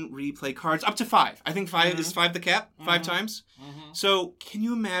 he can replay cards up to 5. I think 5 is 5 the cap? 5 times? So So, can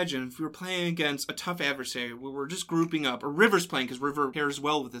you imagine if we were playing against a tough adversary where we're just grouping up, or River's playing, because River pairs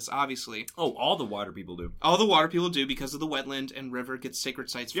well with this, obviously. Oh, all the water people do. All the water people do because of the wetland, and River gets sacred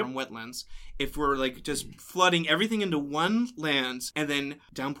sites from wetlands. If we're, like, just flooding everything into one lands, and then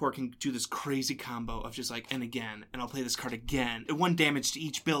Downpour can do this crazy combo of just, like, and again, and I'll play this card again, and 1 damage to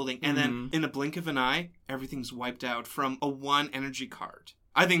each building, and then in a blink of an eye, everything's wiped out from a 1 energy card.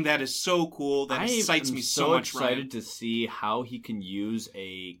 I think that is so cool. That excites me so much, Ryan. I'm so excited to see how he can use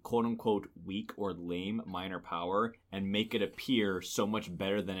a quote-unquote weak or lame minor power and make it appear so much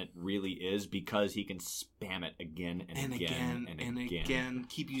better than it really is because he can spam it again and again.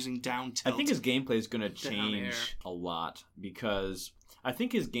 Keep using down tilt. I think his gameplay is going to change a lot because I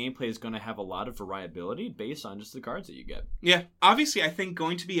think his gameplay is going to have a lot of variability based on just the cards that you get. Yeah. Obviously, I think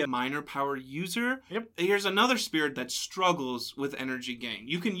going to be a minor power user. Yep. Here's another spirit that struggles with energy gain.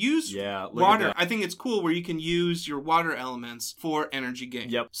 You can use water. I think it's cool where you can use your water elements for energy gain.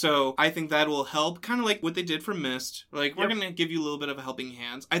 Yep. So I think that will help, kind of like what they did for Mist. Like, we're going to give you a little bit of a helping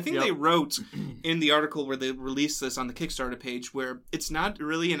hand. I think they wrote in the article where they released this on the Kickstarter page where it's not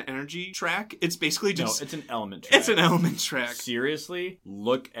really an energy track. It's basically just... No, it's an element track. It's an element track. Seriously?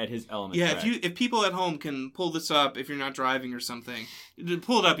 Look at his element track. If people at home can pull this up if you're not driving or something,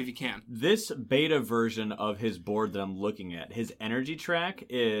 pull it up if you can. This beta version of his board that I'm looking at, his energy track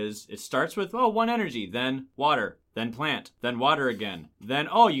it starts with 1 energy, then water, then plant, then water again, then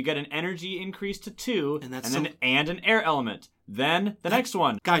you get an energy increase to 2, and an air element. Then the next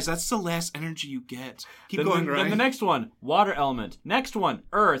one. Guys, that's the last energy you get. Keep going, Ryan. Then the next one, water element. Next one,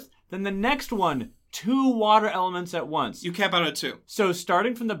 earth. Then the next one, 2 water elements at once. You cap out at 2. So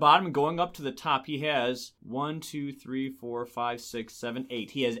starting from the bottom and going up to the top, he has 1, 2, 3, 4, 5, 6, 7,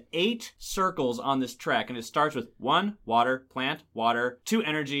 8. He has 8 circles on this track, and it starts with 1, water, plant, water, 2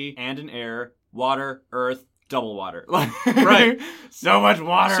 energy, and an air, water, earth, double water. Right. So much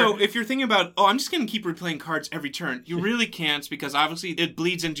water. So if you're thinking about, I'm just going to keep replaying cards every turn, you really can't because obviously it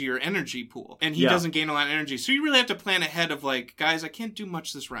bleeds into your energy pool. And he doesn't gain a lot of energy. So you really have to plan ahead of like, guys, I can't do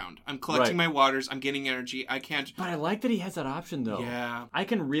much this round. I'm collecting my waters. I'm getting energy. I can't. But I like that he has that option though. Yeah. I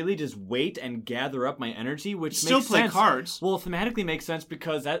can really just wait and gather up my energy, which still makes play sense. Cards. Well, thematically makes sense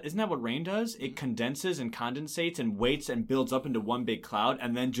because isn't that what rain does? It condenses and condensates and waits and builds up into one big cloud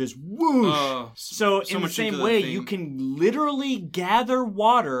and then just whoosh. So in the same way, you can literally gather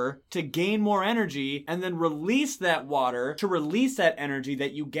water to gain more energy and then release that water to release that energy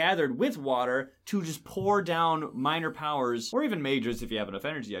that you gathered with water to just pour down minor powers, or even majors if you have enough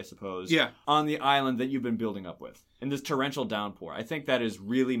energy, I suppose, on the island that you've been building up with. In this torrential downpour. I think that is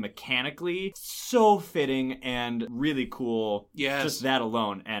really mechanically so fitting and really cool. Yes. Just that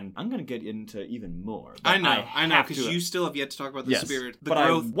alone. And I'm going to get into even more. I know, because you still have yet to talk about the spirit. The but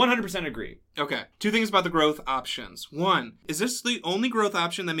growth. I 100% agree. Okay. 2 things about the growth options. 1, is this the only growth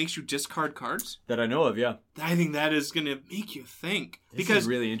option that makes you discard cards? That I know of, yeah. I think that is going to make you think. This because is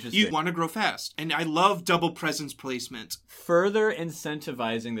really interesting. You want to grow fast. And I love double presence placement. Further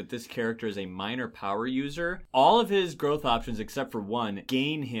incentivizing that this character is a minor power user, all of his growth options, except for 1,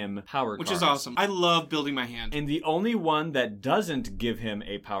 gain him power cards. Which is awesome. I love building my hand. And the only one that doesn't give him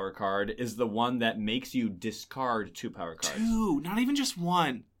a power card is the one that makes you discard 2 power cards. 2, not even just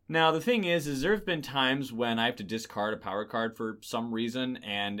 1. Now, the thing is there have been times when I have to discard a power card for some reason,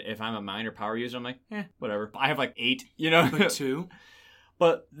 and if I'm a minor power user, I'm like, whatever. I have like 8, But 2?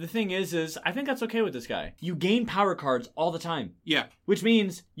 But the thing is I think that's okay with this guy. You gain power cards all the time. Yeah. Which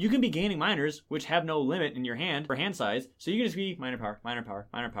means you can be gaining minors, which have no limit in your hand for hand size. So you can just be minor power, minor power,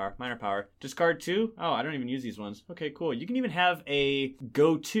 minor power, minor power. Discard 2? Oh, I don't even use these ones. Okay, cool. You can even have a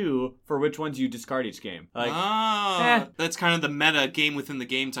go-to for which ones you discard each game. Like, that's kind of the meta game within the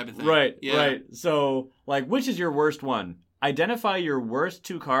game type of thing. Right, right. So, like, which is your worst one? Identify your worst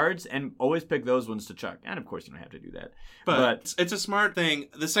 2 cards and always pick those ones to chuck. And of course you don't have to do that. But it's a smart thing.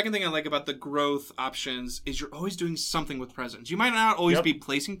 The second thing I like about the growth options is you're always doing something with presents. You might not always be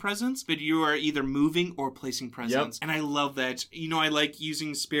placing presents, but you are either moving or placing presents. And I love that. I like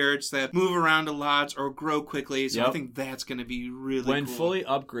using spirits that move around a lot or grow quickly. So I think that's going to be really cool. When fully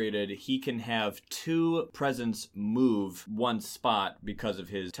upgraded, he can have 2 presents move 1 spot because of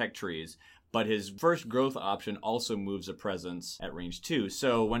his tech trees. But his first growth option also moves a presence at range 2.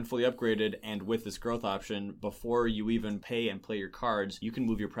 So when fully upgraded and with this growth option, before you even pay and play your cards, you can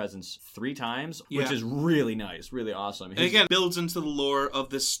move your presence 3 times, which is really nice, really awesome. And again, builds into the lore of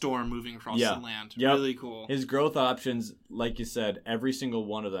this storm moving across the land. Really cool. His growth options, like you said, every single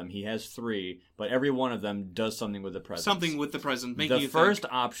one of them, he has 3, but every one of them does something with the presence. Something with the presence, making you think. The first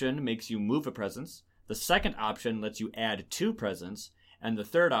option makes you move a presence. The second option lets you add 2 presents. And the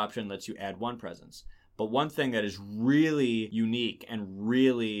third option lets you add 1 presence. But one thing that is really unique and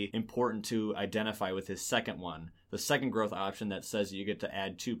really important to identify with his second one, the second growth option that says you get to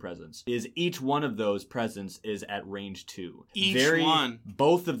add 2 presents, is each one of those presents is at range 2. One.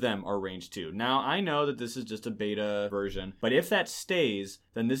 Both of them are range 2. Now, I know that this is just a beta version, but if that stays,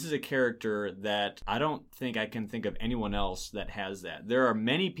 then this is a character that I don't think I can think of anyone else that has that. There are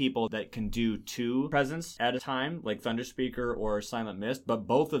many people that can do 2 presents at a time, like Thunderspeaker or Silent Mist, but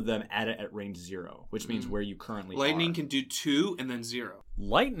both of them add it at range 0, which means where you currently Lightning are. can do 2 and then 0.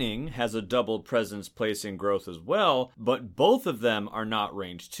 Lightning has a double presence placing growth as well, but both of them are not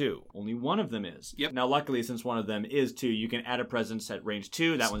range 2. Only one of them is. Yep. Now, luckily, since one of them is 2, you can add a presence at range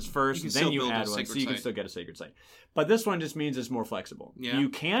 2. That one's first. Then you add one, so you can still get a Sacred Sight. But this one just means it's more flexible. Yeah. You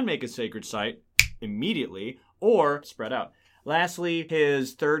can make a Sacred Sight immediately or spread out. Lastly,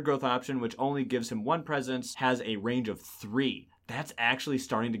 his third growth option, which only gives him 1 presence, has a range of 3. That's actually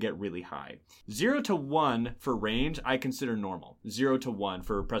starting to get really high. 0 to 1 for range, I consider normal. 0 to 1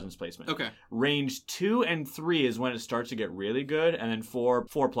 for presence placement. Okay. Range 2 and 3 is when it starts to get really good, and then 4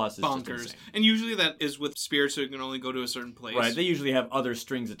 plus is just Bonkers. insane. And usually that is with spirits who can only go to a certain place. Right, they usually have other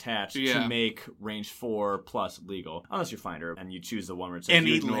strings attached Yeah. to make range 4 plus legal. Unless you're Finder and you choose the one where it says Any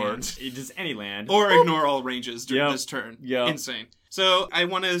you ignore land. just any land. Or ignore all ranges during Yep. this turn. Yep. Insane. So I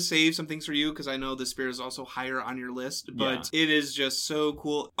want to save some things for you because I know the spirit is also higher on your list, but it is just so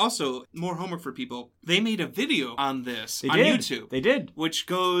cool. Also, more homework for people. They made a video on this on YouTube. They did. Which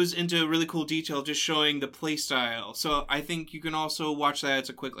goes into really cool detail just showing the play style. So I think you can also watch that. It's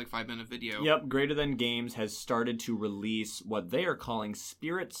a quick 5-minute video. Yep, Greater Than Games has started to release what they are calling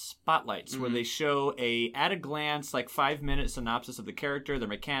Spirit Spotlights, where they show a at-a-glance 5-minute synopsis of the character, their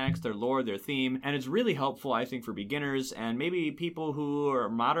mechanics, their lore, their theme, and it's really helpful, I think, for beginners and maybe people who are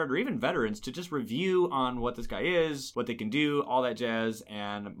moderate or even veterans to just review on what this guy is, what they can do, all that jazz.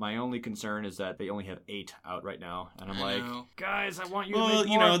 And my only concern is that they only have 8 out right now, and I'm like, guys, I want you to make more. Well,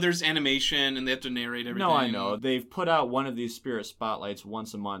 you know, there's animation and they have to narrate everything. No, I know. They've put out one of these Spirit Spotlights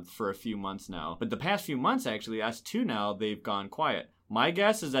once a month for a few months now. But the past few months, actually, last 2 now, they've gone quiet. My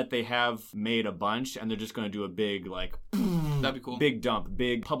guess is that they have made a bunch and they're just going to do a big, that'd be cool. Big dump,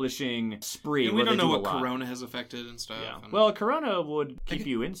 big publishing spree. And we don't know what Corona Corona has affected and stuff. Yeah. And Well, Corona would keep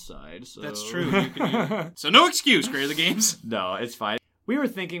you inside. So. That's true. You can so no excuse, Greater the Games. No, it's fine. We were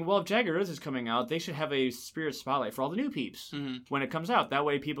thinking, well, if Jagged is coming out, they should have a Spirit Spotlight for all the new peeps when it comes out. That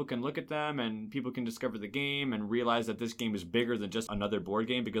way people can look at them and people can discover the game and realize that this game is bigger than just another board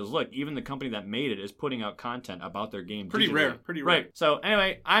game. Because look, even the company that made it is putting out content about their game Pretty digitally. rare. Right. So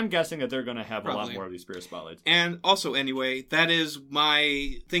anyway, I'm guessing that they're going to have a lot Probably. more of these Spirit Spotlights. And also, anyway, that is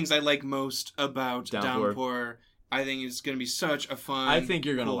my things I like most about Downpour. I think it's going to be such a fun... I think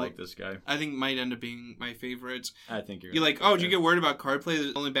you're going to like this guy. I think it might end up being my favorite. I think you're You're gonna like, oh, do you get worried about card play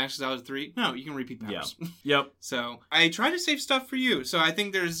that only bashes out at 3? No, you can repeat powers. Yeah. Yep. So, I try to save stuff for you. So, I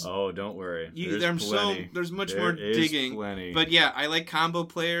think there's... Oh, don't worry. There's much more digging. Plenty. But yeah, I like combo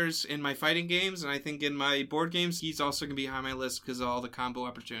players in my fighting games, and I think in my board games, he's also going to be high on my list because of all the combo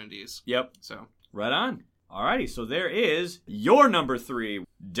opportunities. Yep. So, right on. Alrighty, so there is your number 3.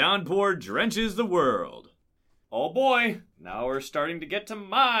 Downpour drenches the world. Oh boy, now we're starting to get to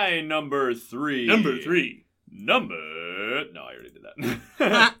my number 3. No, I already did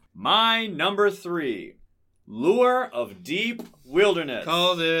that. My number 3. Lure of Deep Wilderness.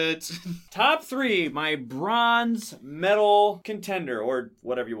 Called it. Top 3, my bronze medal contender, or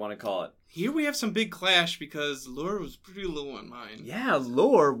whatever you want to call it. Here we have some big clash because Lure was pretty low on mine. Yeah,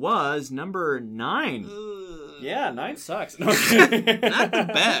 Lure was number 9. Yeah, 9 sucks. No, Not the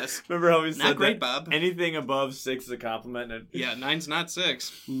best. Remember how we said Not great, that Bob. anything above 6 is a compliment? Yeah, 9's not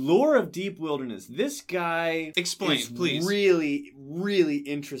 6. Lure of Deep Wilderness. This guy Explain, please. Really, really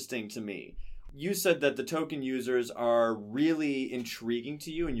interesting to me. You said that the token users are really intriguing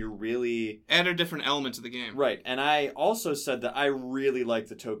to you and you're really... Add a different element to the game. Right, and I also said that I really like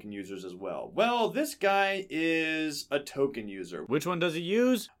the token users as well. Well, this guy is a token user. Which one does he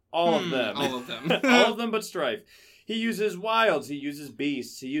use? All of them. All of them. All of them but Strife. He uses wilds, he uses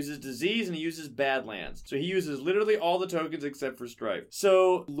beasts, he uses disease, and he uses badlands. So he uses literally all the tokens except for Strife.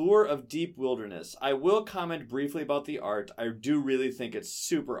 So, Lure of Deep Wilderness. I will comment briefly about the art. I do really think it's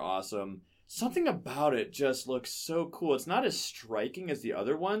super awesome. Something about it just looks so cool. It's not as striking as the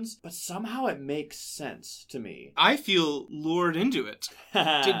other ones, but somehow it makes sense to me. I feel lured into it.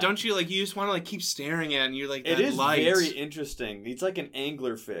 Don't you, you just want to, keep staring at it, and you're like, that It is light. very interesting. He's like an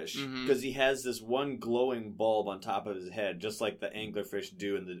anglerfish, because he has this one glowing bulb on top of his head, just like the anglerfish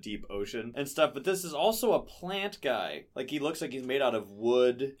do in the deep ocean and stuff. But this is also a plant guy. He looks like he's made out of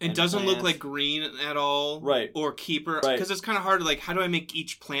wood. It doesn't look like green at all. Right. Or keeper. Right. Because it's kind of hard to, how do I make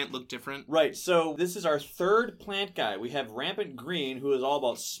each plant look different? Right. right, so this is our third plant guy. We have Rampant Green, who is all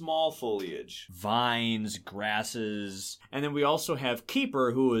about small foliage. Vines, grasses. And then we also have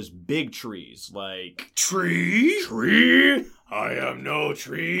Keeper, who is big trees, like... Tree? Tree? I am no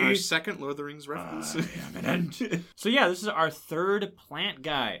tree. Our second Lord of the Rings reference. I am an ant. So yeah, this is our third plant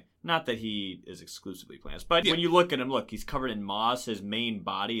guy. Not that he is exclusively plants, but when you look at him, look, he's covered in moss. His main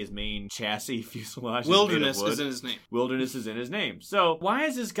body, his main chassis, fuselage Wilderness is made of wood. is in his name. Wilderness is in his name. So why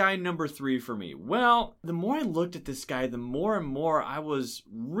is this guy number 3 for me? Well, the more I looked at this guy, the more and more I was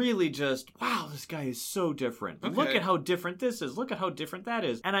really just, wow, this guy is so different. Okay. Look at how different this is. Look at how different that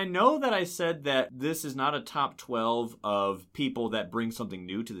is. And I know that I said that this is not a top 12 of people that bring something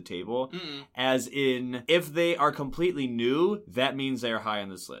new to the table. As in, if they are completely new, that means they are high on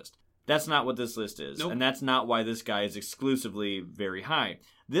this list. That's not what this list is. Nope. And that's not why this guy is exclusively very high.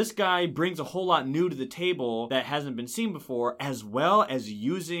 This guy brings a whole lot new to the table that hasn't been seen before, as well as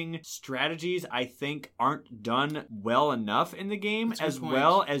using strategies I think aren't done well enough in the game, as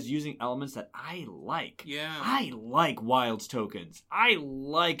well as using elements that I like. Yeah. I like Wilds tokens. I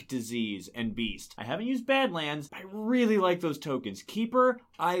like Disease and Beast. I haven't used Badlands, but I really like those tokens. Keeper,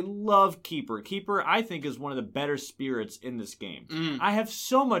 I love Keeper. Keeper, I think, is one of the better spirits in this game. I have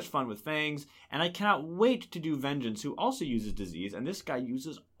so much fun with Fangs, and I cannot wait to do Vengeance, who also uses Disease, and this guy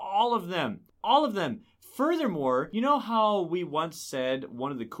uses all of them. All of them. Furthermore, you know how we once said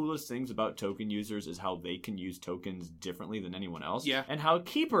one of the coolest things about token users is how they can use tokens differently than anyone else? Yeah. And how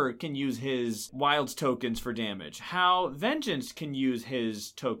Keeper can use his Wilds tokens for damage. How Vengeance can use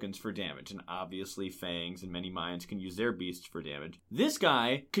his tokens for damage. And obviously Fangs and many Minds can use their beasts for damage. This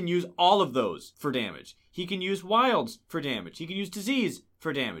guy can use all of those for damage. He can use Wilds for damage. He can use Disease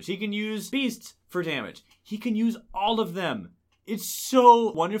for damage. He can use Beasts for damage. He can use all of them. It's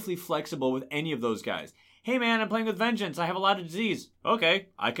so wonderfully flexible with any of those guys. Hey man, I'm playing with Vengeance. I have a lot of Disease. Okay,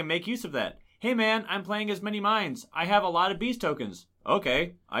 I can make use of that. Hey man, I'm playing as many Minds. I have a lot of Beast tokens.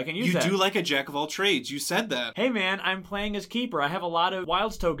 Okay, I can use that. You do like a jack of all trades. You said that. Hey man, I'm playing as Keeper. I have a lot of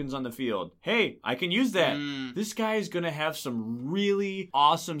Wilds tokens on the field. Hey, I can use that. This guy is going to have some really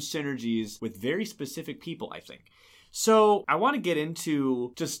awesome synergies with very specific people, I think. So I want to get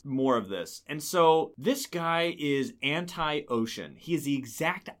into just more of this. And so this guy is anti-ocean. He is the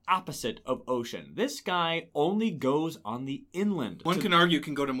exact opposite of ocean. This guy only goes on the inland. One can argue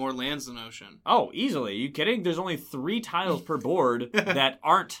can go to more lands than ocean. Oh, easily. Are you kidding? There's only 3 tiles per board that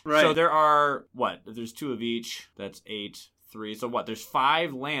aren't. Right. So there are, what? There's 2 of each. That's 8. 3. So what? There's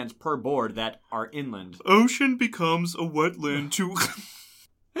 5 lands per board that are inland. Ocean becomes a wetland too.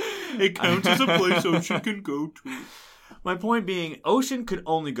 It counts as a place ocean can go to. My point being, ocean could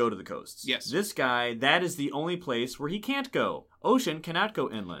only go to the coasts. Yes. This guy, that is the only place where he can't go. Ocean cannot go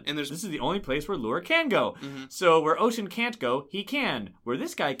inland. And this is the only place where Lure can go. So where ocean can't go, he can. Where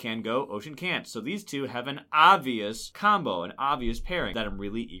this guy can go, ocean can't. So these two have an obvious combo, an obvious pairing that I'm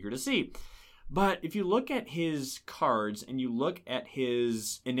really eager to see. But if you look at his cards and you look at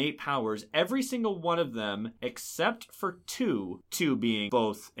his innate powers, every single one of them, except for 2 being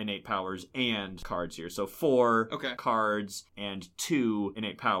both innate powers and cards here. So 4 cards and 2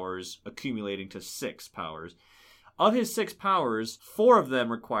 innate powers, accumulating to 6 powers. Of his 6 powers, 4 of them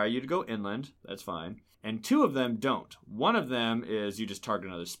require you to go inland. That's fine. And 2 of them don't. One of them is you just target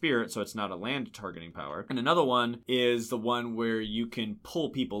another spirit, so it's not a land targeting power. And another one is the one where you can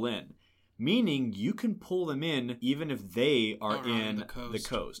pull people in. Meaning you can pull them in even if they are in the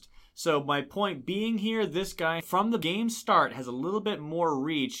coast. So my point being here, this guy from the game start has a little bit more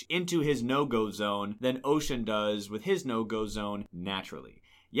reach into his no-go zone than Ocean does with his no-go zone naturally.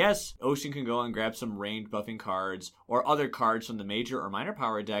 Yes, Ocean can go and grab some range buffing cards or other cards from the major or minor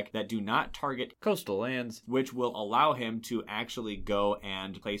power deck that do not target coastal lands, which will allow him to actually go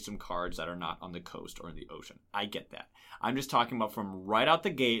and play some cards that are not on the coast or in the ocean. I get that. I'm just talking about from right out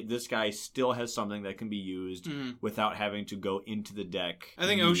the gate, this guy still has something that can be used without having to go into the deck. I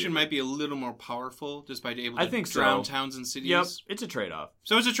think Ocean might be a little more powerful just by able to drown towns and cities. Yep, it's a trade-off.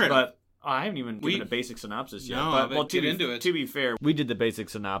 So it's a trade-off. But I haven't even given a basic synopsis yet. No, but to be fair, we did the basic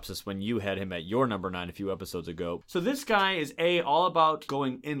synopsis when you had him at your number 9 a few episodes ago. So this guy is A, all about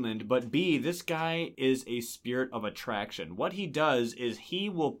going inland, but B, this guy is a spirit of attraction. What he does is he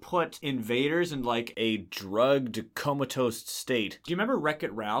will put invaders in like a drugged, comatose state. Do you remember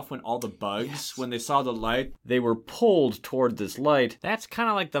Wreck-It Ralph when all the bugs, when they saw the light, they were pulled toward this light? That's kind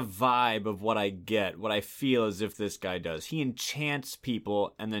of like the vibe of what I get, what I feel as if this guy does. He enchants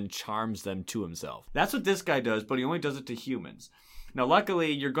people and then charms them to himself. That's what this guy does, but he only does it to humans. Now,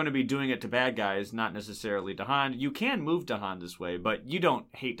 luckily, you're going to be doing it to bad guys, not necessarily Dahan. You can move Dahan this way, but you don't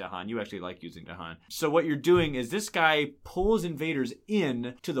hate Dahan. You actually like using Dahan. So what you're doing is this guy pulls invaders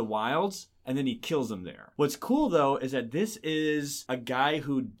in to the wilds, and then he kills them there. What's cool, though, is that this is a guy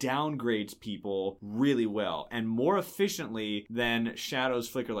who downgrades people really well and more efficiently than Shadow's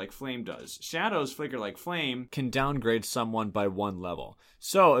Flicker Like Flame does. Shadow's Flicker Like Flame can downgrade someone by 1 level.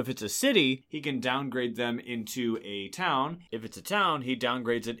 So if it's a city, he can downgrade them into a town. If it's a town, he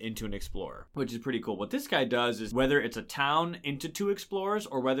downgrades it into an explorer, which is pretty cool. What this guy does is whether it's a town into 2 explorers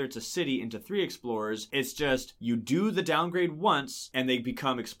or whether it's a city into 3 explorers, it's just you do the downgrade once and they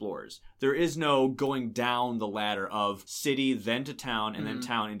become explorers. There is no going down the ladder of city, then to town, and then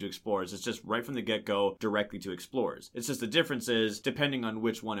town into explorers. It's just right from the get-go, directly to explorers. It's just the difference is, depending on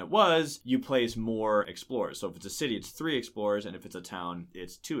which one it was, you place more explorers. So if it's a city, it's 3 explorers, and if it's a town,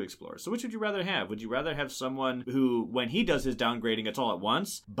 it's 2 explorers. So which would you rather have? Would you rather have someone who, when he does his downgrading, it's all at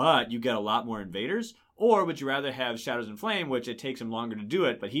once, but you get a lot more invaders? Or would you rather have Shadows and Flame, which it takes him longer to do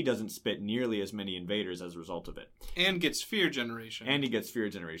it, but he doesn't spit nearly as many invaders as a result of it? And gets fear generation. And he gets fear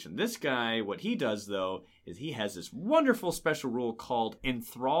generation. This guy, what he does, though, is he has this wonderful special rule called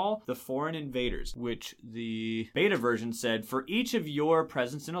Enthrall the Foreign Invaders, which the beta version said, for each of your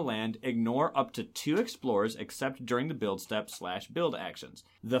presence in a land, ignore up to 2 explorers except during the build step / build actions.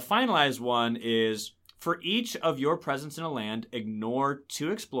 The finalized one is, for each of your presence in a land, ignore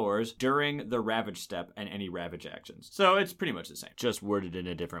 2 explorers during the Ravage step and any Ravage actions. So it's pretty much the same, just worded in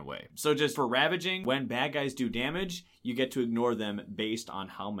a different way. So just for Ravaging, when bad guys do damage, you get to ignore them based on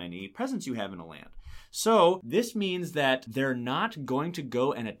how many presence you have in a land. So this means that they're not going to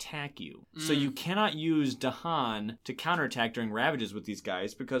go and attack you. So you cannot use Dahan to counterattack during Ravages with these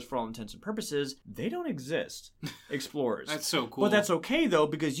guys because for all intents and purposes, they don't exist. Explorers. That's so cool. But that's okay though,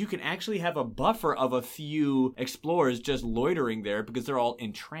 because you can actually have a buffer of a few explorers just loitering there because they're all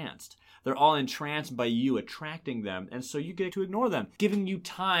entranced. They're all entranced by you attracting them, and so you get to ignore them, giving you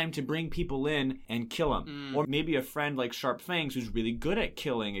time to bring people in and kill them. Or maybe a friend like Sharp Fangs who's really good at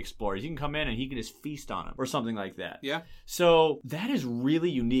killing explorers. You can come in and he can just feast on them, or something like that. Yeah. So that is really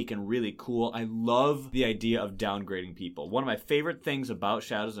unique and really cool. I love the idea of downgrading people. One of my favorite things about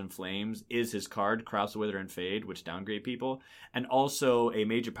Shadows and Flames is his card, Crops, Wither, and Fade, which downgrade people, and also a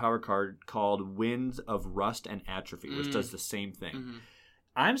major power card called Winds of Rust and Atrophy, which does the same thing.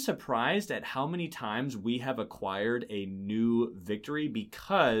 I'm surprised at how many times we have acquired a new victory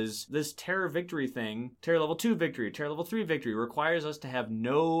because this Terror victory thing, Terror level 2 victory, Terror level 3 victory, requires us to have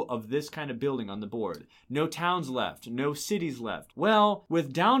no of this kind of building on the board. No towns left, no cities left. Well,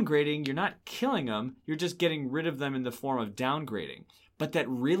 with downgrading, you're not killing them, you're just getting rid of them in the form of downgrading. But that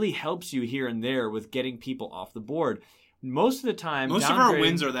really helps you here and there with getting people off the board. Most of the time, most of our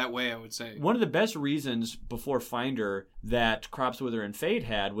wins are that way, I would say. One of the best reasons before Finder that Crops, Wither, and Fade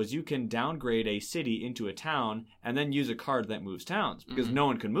had was you can downgrade a city into a town and then use a card that moves towns because no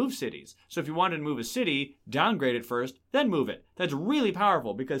one can move cities. So if you wanted to move a city, downgrade it first, then move it. That's really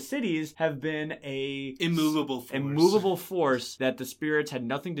powerful because cities have been a immovable force that the spirits had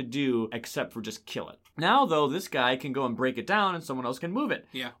nothing to do except for just kill it. Now, though, this guy can go and break it down and someone else can move it.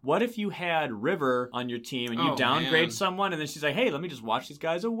 Yeah. What if you had River on your team and you downgrade someone and then she's like, hey, let me just watch these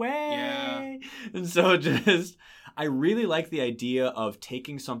guys away. Yeah. And so I really like the idea of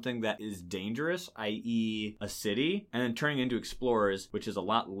taking something that is dangerous, i.e. a city, and then turning it into explorers, which is a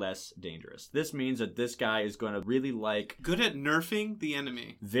lot less dangerous. This means that this guy is going to really like... good at nerfing the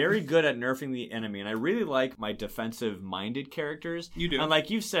enemy. Very good at nerfing the enemy. And I really like my defensive-minded characters. You do. And like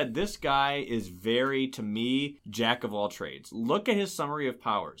you said, this guy is very, to me, jack of all trades. Look at his summary of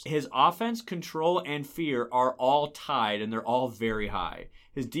powers. His offense, control, and fear are all tied, and they're all very high.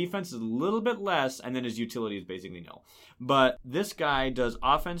 His defense is a little bit less, and then his utility is basically nil. But this guy does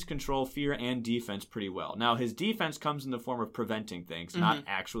offense, control, fear, and defense pretty well. Now, his defense comes in the form of preventing things, not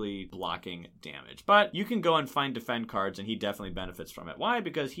actually blocking damage. But you can go and find defend cards, and he definitely benefits from it. Why?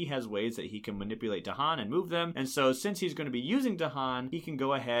 Because he has ways that he can manipulate Dahan and move them. And so since he's going to be using Dahan, he can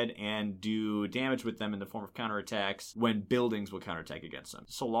go ahead and do damage with them in the form of counterattacks when buildings will counterattack against them.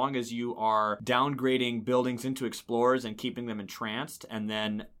 So long as you are downgrading buildings into explorers and keeping them entranced, and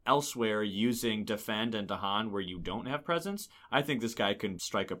then elsewhere using defend and Dahan where you don't have presence, I think this guy can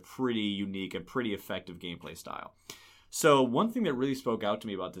strike a pretty unique and pretty effective gameplay style. So one thing that really spoke out to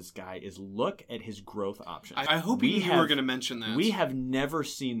me about this guy is look at his growth options. I hope you were going to mention that. We have never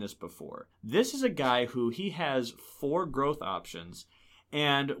seen this before. This is a guy who he has 4 growth options.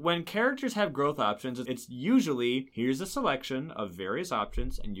 And when characters have growth options, it's usually, here's a selection of various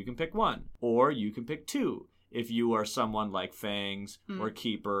options and you can pick one. Or you can pick 2. If you are someone like Fangs or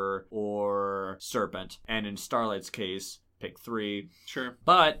Keeper or Serpent. And in Starlight's case, pick 3. Sure.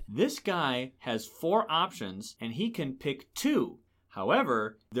 But this guy has 4 options, and he can pick 2.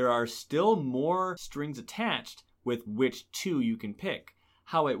 However, there are still more strings attached with which 2 you can pick.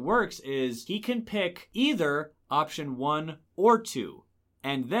 How it works is he can pick either option 1 or 2,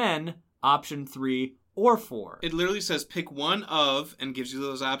 and then option 3 or 4. It literally says pick one of and gives you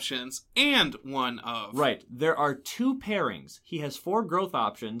those options and one of. Right. There are 2 pairings. He has 4 growth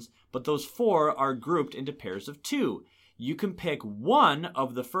options, but those 4 are grouped into pairs of 2. You can pick 1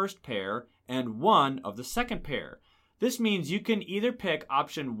 of the first pair and 1 of the second pair. This means you can either pick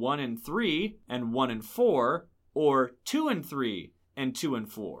option 1 and 3 and 1 and 4, or 2 and 3 and 2 and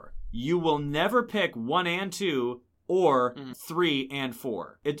 4. You will never pick 1 and 2 or 3 and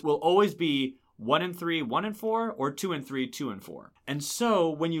 4. It will always be 1 and 3, 1 and 4, or 2 and 3, 2 and 4. And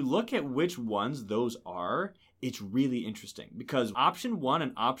so when you look at which ones those are, it's really interesting because option 1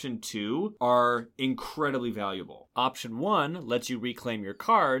 and option 2 are incredibly valuable. Option 1 lets you reclaim your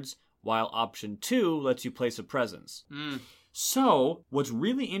cards, while option 2 lets you place a presence. So, what's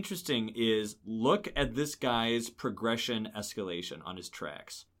really interesting is look at this guy's progression escalation on his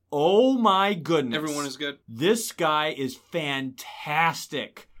tracks. Oh my goodness. Everyone is good. This guy is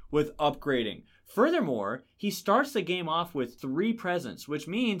fantastic with upgrading. Furthermore, he starts the game off with 3 presents, which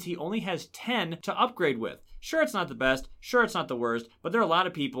means he only has 10 to upgrade with. Sure, it's not the best. Sure, it's not the worst. But there are a lot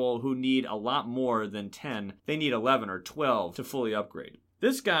of people who need a lot more than 10. They need 11 or 12 to fully upgrade.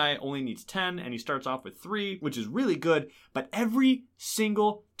 This guy only needs 10, and he starts off with 3, which is really good. But every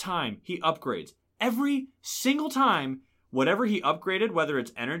single time he upgrades, every single time, whatever he upgraded, whether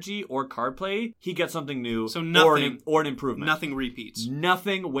it's energy or card play, he gets something new. So nothing, or an improvement. Nothing repeats.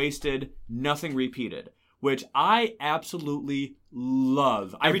 Nothing wasted, nothing repeated, which I absolutely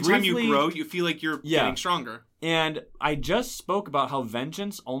love. Every time you grow, you feel like you're getting stronger. And I just spoke about how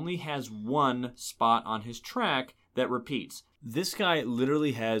Vengeance only has 1 spot on his track that repeats. This guy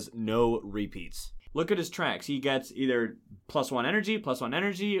literally has no repeats. Look at his tracks. He gets either +1 energy, +1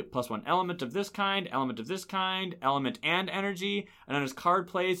 energy, +1 element of this kind, element of this kind, element and energy. And on his card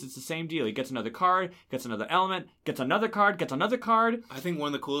plays, it's the same deal. He gets another card, gets another element, gets another card, gets another card. I think one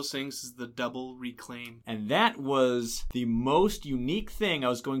of the coolest things is the double reclaim. And that was the most unique thing I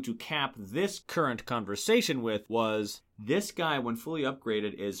was going to cap this current conversation with was this guy, when fully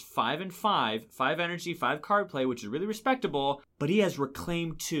upgraded, is 5 and 5, 5 energy, 5 card play, which is really respectable, but he has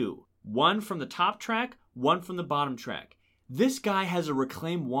Reclaim 2. 1 from the top track, 1 from the bottom track. This guy has a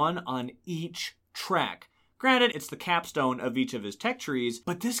Reclaim 1 on each track. Granted, it's the capstone of each of his tech trees,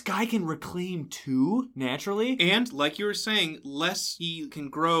 but this guy can Reclaim 2 naturally. And, like you were saying, less he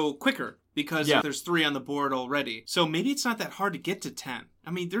can grow quicker because there's 3 on the board already. So maybe it's not that hard to get to 10. I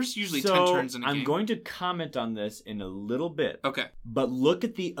mean, there's usually 10 turns in a game. I'm going to comment on this in a little bit. Okay. But look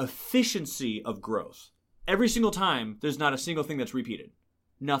at the efficiency of growth. Every single time, there's not a single thing that's repeated.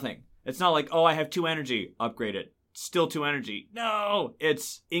 Nothing. It's not like, oh, I have 2 energy, upgrade it. Still 2 energy. No!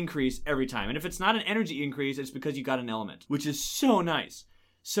 It's increase every time. And if it's not an energy increase, it's because you got an element, which is so nice.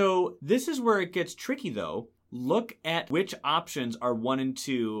 So this is where it gets tricky, though. Look at which options are 1 and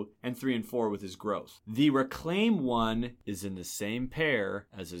 2 and 3 and 4 with his growth. The Reclaim 1 is in the same pair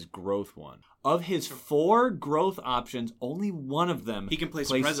as his growth 1. Of his 4 growth options, only 1 of them he can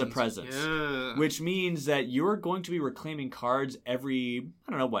place a presence. Yeah. Which means that you're going to be reclaiming cards every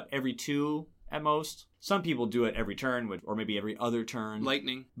 2 at most. Some people do it every turn, or maybe every other turn.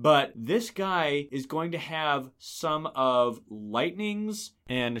 Lightning. But this guy is going to have some of lightnings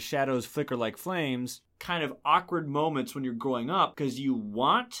and shadows flicker like flames, kind of awkward moments when you're growing up because you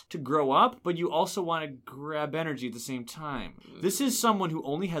want to grow up, but you also want to grab energy at the same time. This is someone who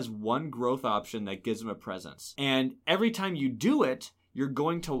only has 1 growth option that gives him a presence. And every time you do it, you're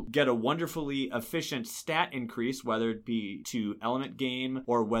going to get a wonderfully efficient stat increase, whether it be to element gain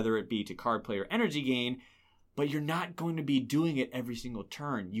or whether it be to card play or energy gain, but you're not going to be doing it every single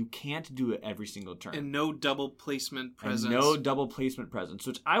turn. You can't do it every single turn. And no double placement presence.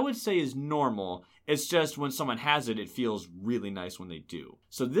 Which I would say is normal. It's just when someone has it, it feels really nice when they do.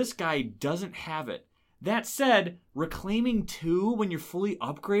 So this guy doesn't have it. That said, reclaiming 2 when you're fully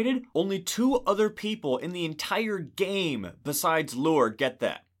upgraded, only 2 other people in the entire game besides Lure get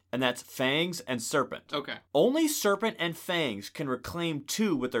that. And that's Fangs and Serpent. Okay. Only Serpent and Fangs can reclaim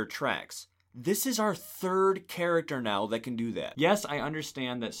 2 with their tracks. This is our 3rd character now that can do that. Yes, I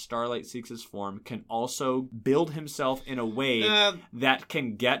understand that Starlight Seeks His Form can also build himself in a way that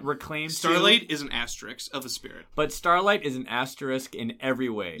can get reclaimed. Starlight is an asterisk of a spirit. But Starlight is an asterisk in every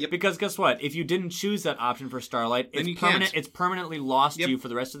way. Yep. Because guess what? If you didn't choose that option for Starlight, it's permanently lost to you for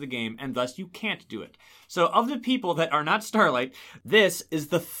the rest of the game, and thus you can't do it. So of the people that are not Starlight, this is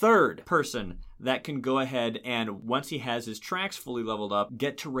the third person that can go ahead and, once he has his tracks fully leveled up,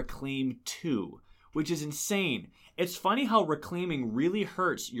 get to reclaim 2, which is insane. It's funny how reclaiming really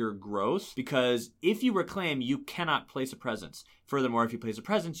hurts your growth, because if you reclaim, you cannot place a presence. Furthermore, if you place a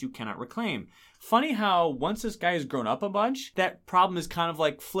presence, you cannot reclaim. Funny how once this guy has grown up a bunch, that problem is kind of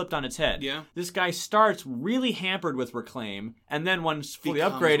like flipped on its head. Yeah. This guy starts really hampered with reclaim, and then once fully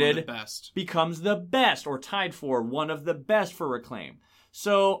upgraded, becomes the best, or tied for one of the best for reclaim.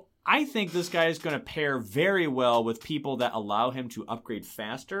 So I think this guy is going to pair very well with people that allow him to upgrade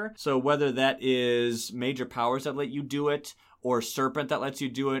faster. So whether that is Major Powers that let you do it, or Serpent that lets you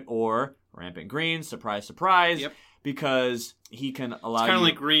do it, or Rampant Green, surprise, surprise. Yep. Because he can allow It's kind of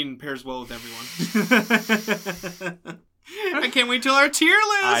like Green pairs well with everyone. I can't wait till our tier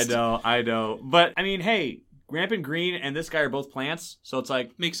list. I know. But, I mean, hey, Rampant Green and this guy are both plants, so it's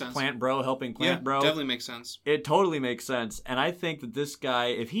like makes sense. Plant bro helping plant bro. Definitely makes sense. It totally makes sense. And I think that this guy,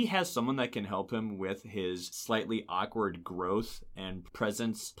 if he has someone that can help him with his slightly awkward growth and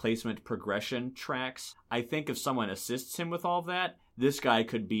presence placement progression tracks, I think if someone assists him with all of that, this guy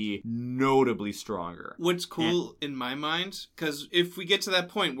could be notably stronger. What's cool in my mind, because if we get to that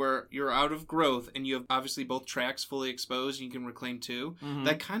point where you're out of growth and you have obviously both tracks fully exposed and you can reclaim 2,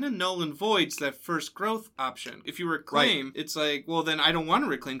 that kind of null and voids that first growth option. If you reclaim, it's like, well, then I don't want to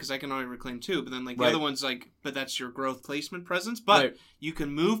reclaim because I can only reclaim 2. But then like the other one's like, but that's your growth placement presence. But you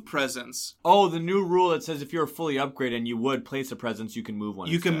can move presence. Oh, the new rule that says if you're fully upgraded and you would place a presence, you can move one.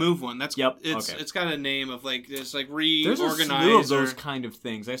 You instead. Can move one. That's It's It's got a name of like it's like reorganize. There's a slew of those kind of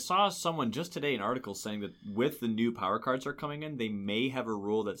things. I saw someone just today, an article saying that with the new power cards are coming in, they may have a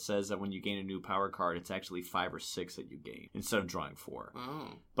rule that says that when you gain a new power card, it's actually 5 or 6 that you gain instead of drawing 4. Oh.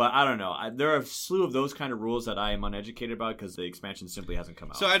 But I don't know. There are a slew of those kind of rules that I am uneducated about because the expansion simply hasn't come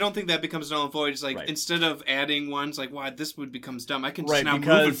out. So I don't think that becomes null and void. It's like instead of adding ones like, wow, this would becomes dumb. I can just now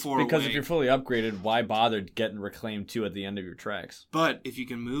move it 4 away. Because if you're fully upgraded, why bother getting reclaimed 2 at the end of your tracks? But if you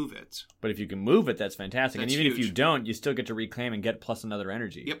can move it. That's fantastic. That's and even huge. if you don't, you still get to reclaim and get plus another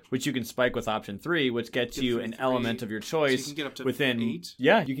energy. Yep. Which you can spike with option 3, which gets you an element of your choice. So you can get up to within 8?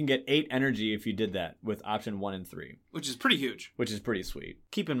 Yeah, you can get 8 energy if you did that with option 1 and 3. Which is pretty huge. Which is pretty sweet.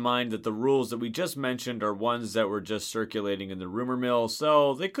 Keep in mind that the rules that we just mentioned are ones that were just circulating in the rumor mill,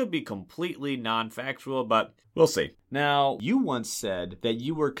 so they could be completely non-factual, but we'll see. Now, you once said that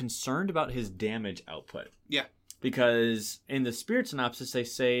you were concerned about his damage output. Yeah. Because in the Spirit synopsis, they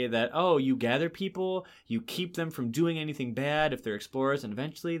say that, oh, you gather people, you keep them from doing anything bad if they're explorers, and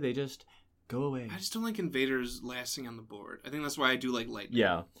eventually they just go away. I just don't like invaders lasting on the board. I think that's why I do like lightning.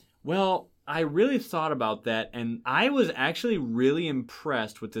 Yeah. Well, I really thought about that, and I was actually really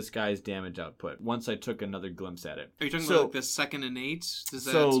impressed with this guy's damage output once I took another glimpse at it. Are you talking about like the 2nd and 8?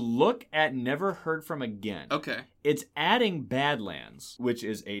 So look at Never Heard From Again. Okay. It's adding Badlands, which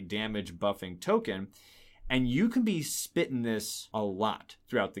is a damage buffing token, and you can be spitting this a lot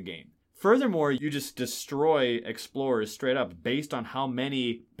throughout the game. Furthermore, you just destroy explorers straight up based on how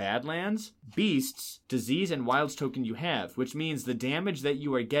many Badlands, Beasts, Disease, and Wilds token you have, which means the damage that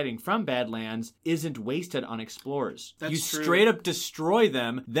you are getting from Badlands isn't wasted on explorers. That's you true. Straight up destroy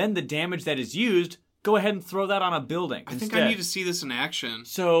them, then the damage that is used, go ahead and throw that on a building I instead. think I need to see this in action.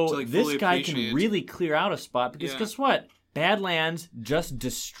 So to, like, this guy can really clear out a spot, because guess what? Badlands just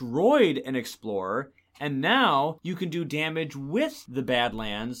destroyed an explorer, and now you can do damage with the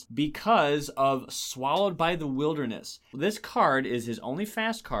Badlands because of Swallowed by the Wilderness. This card is his only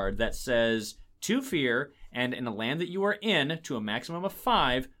fast card that says 2 fear, and in a land that you are in, to a maximum of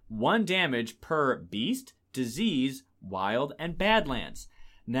 5, 1 damage per beast, disease, wild, and Badlands.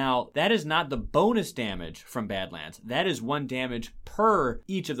 Now, that is not the bonus damage from Badlands. That is 1 damage per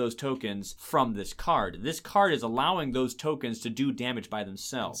each of those tokens from this card. This card is allowing those tokens to do damage by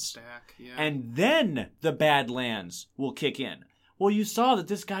themselves. Stack, yeah. And then the Badlands will kick in. Well, you saw that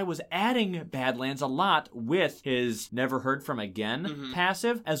this guy was adding Badlands a lot with his Never Heard From Again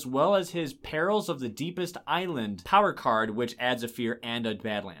passive, as well as his Perils of the Deepest Island power card, which adds a fear and a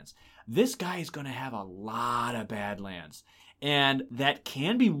Badlands. This guy is going to have a lot of Badlands. And that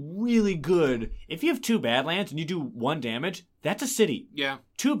can be really good. If you have 2 Badlands and you do 1 damage, that's a city. Yeah.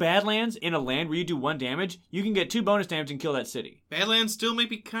 2 Badlands in a land where you do 1 damage, you can get 2 bonus damage and kill that city. Badlands still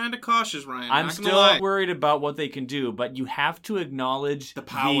make me kind of cautious, Ryan. I'm not still lie. worried about what they can do, but you have to acknowledge the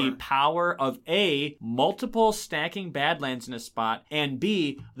power of A, multiple stacking Badlands in a spot, and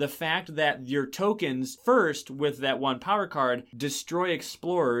B, the fact that your tokens, first, with that 1 power card, destroy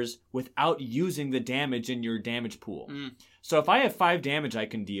explorers without using the damage in your damage pool. So if I have 5 damage I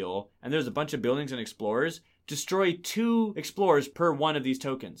can deal, and there's a bunch of buildings and explorers, destroy 2 explorers per one of these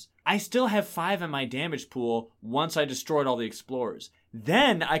tokens. I still have 5 in my damage pool once I destroyed all the explorers.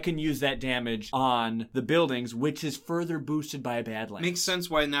 Then I can use that damage on the buildings, which is further boosted by a Badlands. Makes sense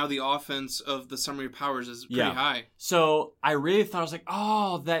why now the offense of the Summary Powers is pretty high. So I really thought, I was like,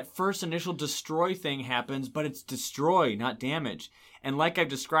 oh, that first initial destroy thing happens, but it's destroy, not damage. And like I've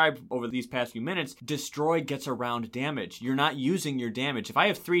described over these past few minutes, destroy gets around damage. You're not using your damage. If I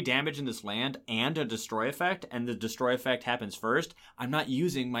have 3 damage in this land and a destroy effect, and the destroy effect happens first, I'm not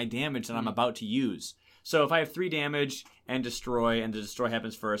using my damage that I'm about to use. So if I have 3 damage and the destroy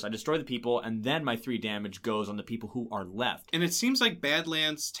happens first, I destroy the people, and then my 3 damage goes on the people who are left. And it seems like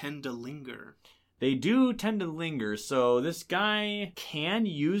Badlands tend to linger. They do tend to linger, so this guy can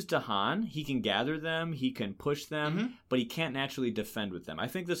use Dahan. He can gather them, he can push them, but he can't naturally defend with them. I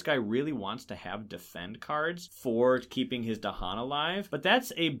think this guy really wants to have defend cards for keeping his Dahan alive, but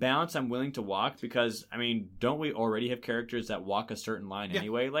that's a balance I'm willing to walk because, I mean, don't we already have characters that walk a certain line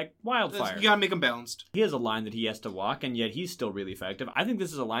anyway, like Wildfire? You gotta make them balanced. He has a line that he has to walk, and yet he's still really effective. I think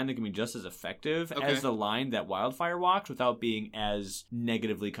this is a line that can be just as effective as the line that Wildfire walks without being as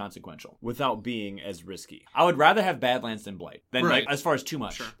negatively consequential, without being as risky. I would rather have Badlands than Blight, like, as far as too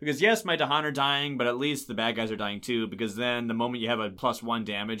much. Sure. Because yes, my Dahan are dying, but at least the bad guys are dying too, because then the moment you have a +1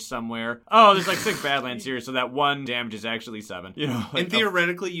 damage somewhere, oh, there's like 6 Badlands here, so that 1 damage is actually 7. You know, like, and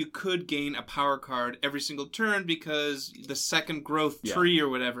theoretically, you could gain a power card every single turn because the second growth tree or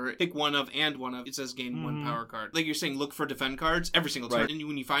whatever, pick one of, it says gain 1 power card. Like you're saying, look for defend cards every single turn, and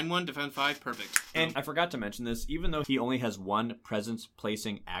when you find one, defend 5, perfect. And I forgot to mention this, even though he only has 1 presence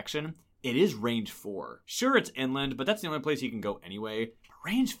placing action, it is range 4. Sure, it's inland, but that's the only place he can go anyway.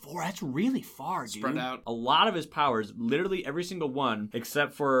 Range 4, that's really far, dude. Spread out. A lot of his powers, literally every single one,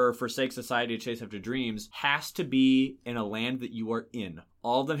 except for Forsake Society to Chase After Dreams, has to be in a land that you are in.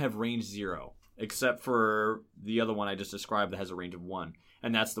 All of them have range 0, except for the other one I just described that has a range of 1.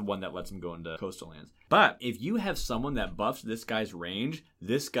 And that's the one that lets him go into coastal lands. But if you have someone that buffs this guy's range,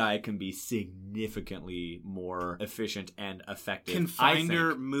 this guy can be significantly more efficient and effective. Can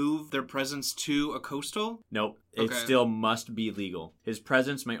Finder move their presence to a coastal? Nope. It still must be legal. His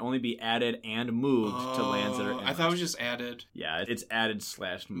presence may only be added and moved to lands that are inland. I thought it was just added. Yeah, it's added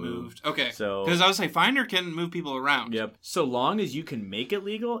 / moved. Okay. So, because I was saying, Finder can move people around. Yep. So long as you can make it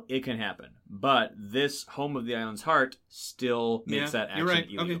legal, it can happen. But this Home of the Island's Heart still makes that action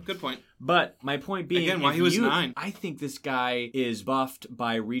illegal. Okay, good point. But my point being, again, why he was 9. I think this guy is buffed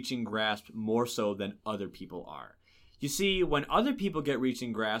by Reaching Grasp more so than other people are. You see, when other people get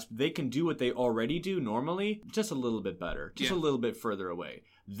Reaching Grasp, they can do what they already do normally, just a little bit better, just a little bit further away.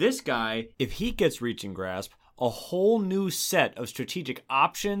 This guy, if he gets Reaching Grasp, a whole new set of strategic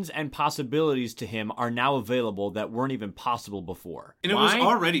options and possibilities to him are now available that weren't even possible before. And why? It was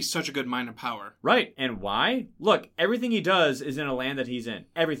already such a good minor power. Right. And why? Look, everything he does is in a land that he's in.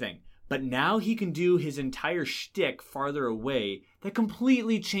 Everything. But now he can do his entire shtick farther away that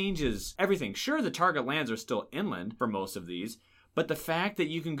completely changes everything. Sure, the target lands are still inland for most of these, but the fact that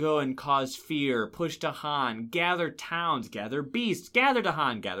you can go and cause fear, push Dahan, gather towns, gather beasts, gather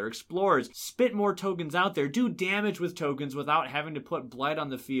Dahan, gather explorers, spit more tokens out there, do damage with tokens without having to put blight on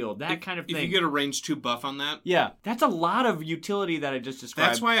the field, that kind of thing. If you get a range 2 buff on that. Yeah, that's a lot of utility that I just described.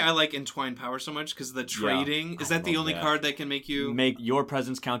 That's why I like Entwine Power so much, because the trading, is that the only card that can make you... Make your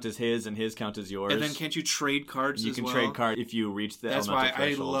presence count as his and his count as yours. And then can't you trade cards as well? You can trade cards if you reach the elemental thresholds.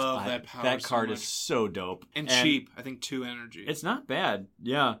 That's why I love that power That card is so dope. And cheap. I think 2 energy. It's not bad.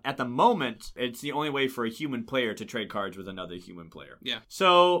 Yeah. At the moment, it's the only way for a human player to trade cards with another human player. Yeah.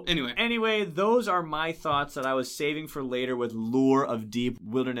 So, anyway, those are my thoughts that I was saving for later with Lure of Deep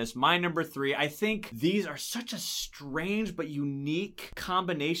Wilderness. My number 3, I think these are such a strange but unique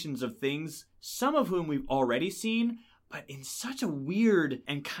combinations of things, some of whom we've already seen, but in such a weird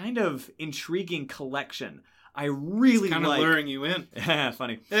and kind of intriguing collection. I really it's kind of luring you in.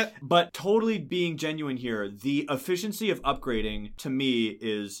 Funny. But totally being genuine here, the efficiency of upgrading to me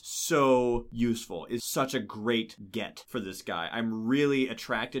is so useful. Is such a great get for this guy. I'm really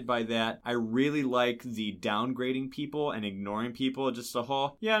attracted by that. I really like the downgrading people and ignoring people. Just the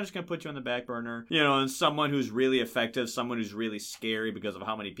whole, I'm just going to put you on the back burner. You know, and someone who's really effective, someone who's really scary because of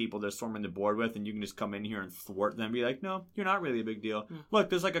how many people they're swarming the board with, and you can just come in here and thwart them. Be like, no, you're not really a big deal. Look,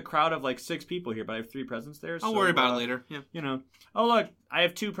 there's like a crowd of like 6 people here, but I have 3 presents there. I'll worry about it later. Yeah. You know, oh, look, I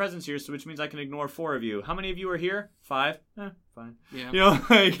have 2 presents here, so which means I can ignore 4 of you. How many of you are here? 5? Fine. Yeah. You know,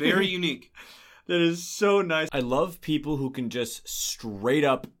 like, very unique. That is so nice. I love people who can just straight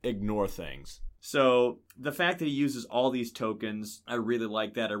up ignore things. So the fact that he uses all these tokens, I really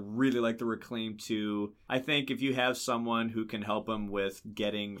like that. I really like the Reclaim too. I think if you have someone who can help him with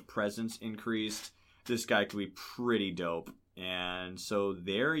getting presence increased, this guy could be pretty dope. And so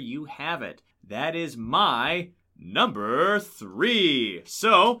there you have it. That is my number 3.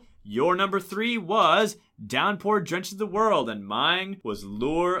 So your number 3 was Downpour Drenches the World, and mine was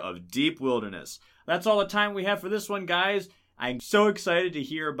Lure of Deep Wilderness. That's all the time we have for this one, guys. I'm so excited to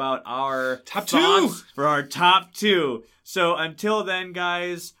hear about our top thoughts for our top 2. So until then,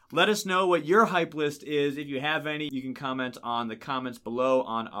 guys, let us know what your hype list is. If you have any, you can comment on the comments below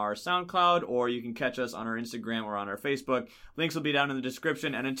on our SoundCloud, or you can catch us on our Instagram or on our Facebook. Links will be down in the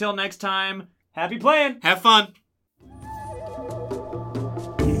description. And until next time, happy playing! Have fun!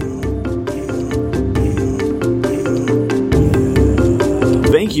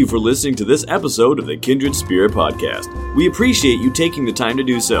 Thank you for listening to this episode of the Kindred Spirit Podcast. We appreciate you taking the time to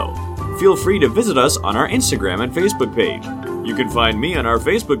do so. Feel free to visit us on our Instagram and Facebook page. You can find me on our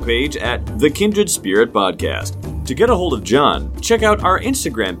Facebook page at the Kindred Spirit Podcast. To get a hold of John, check out our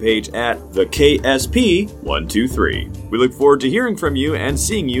Instagram page at the KSP123. We look forward to hearing from you and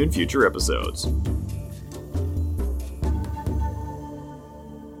seeing you in future episodes.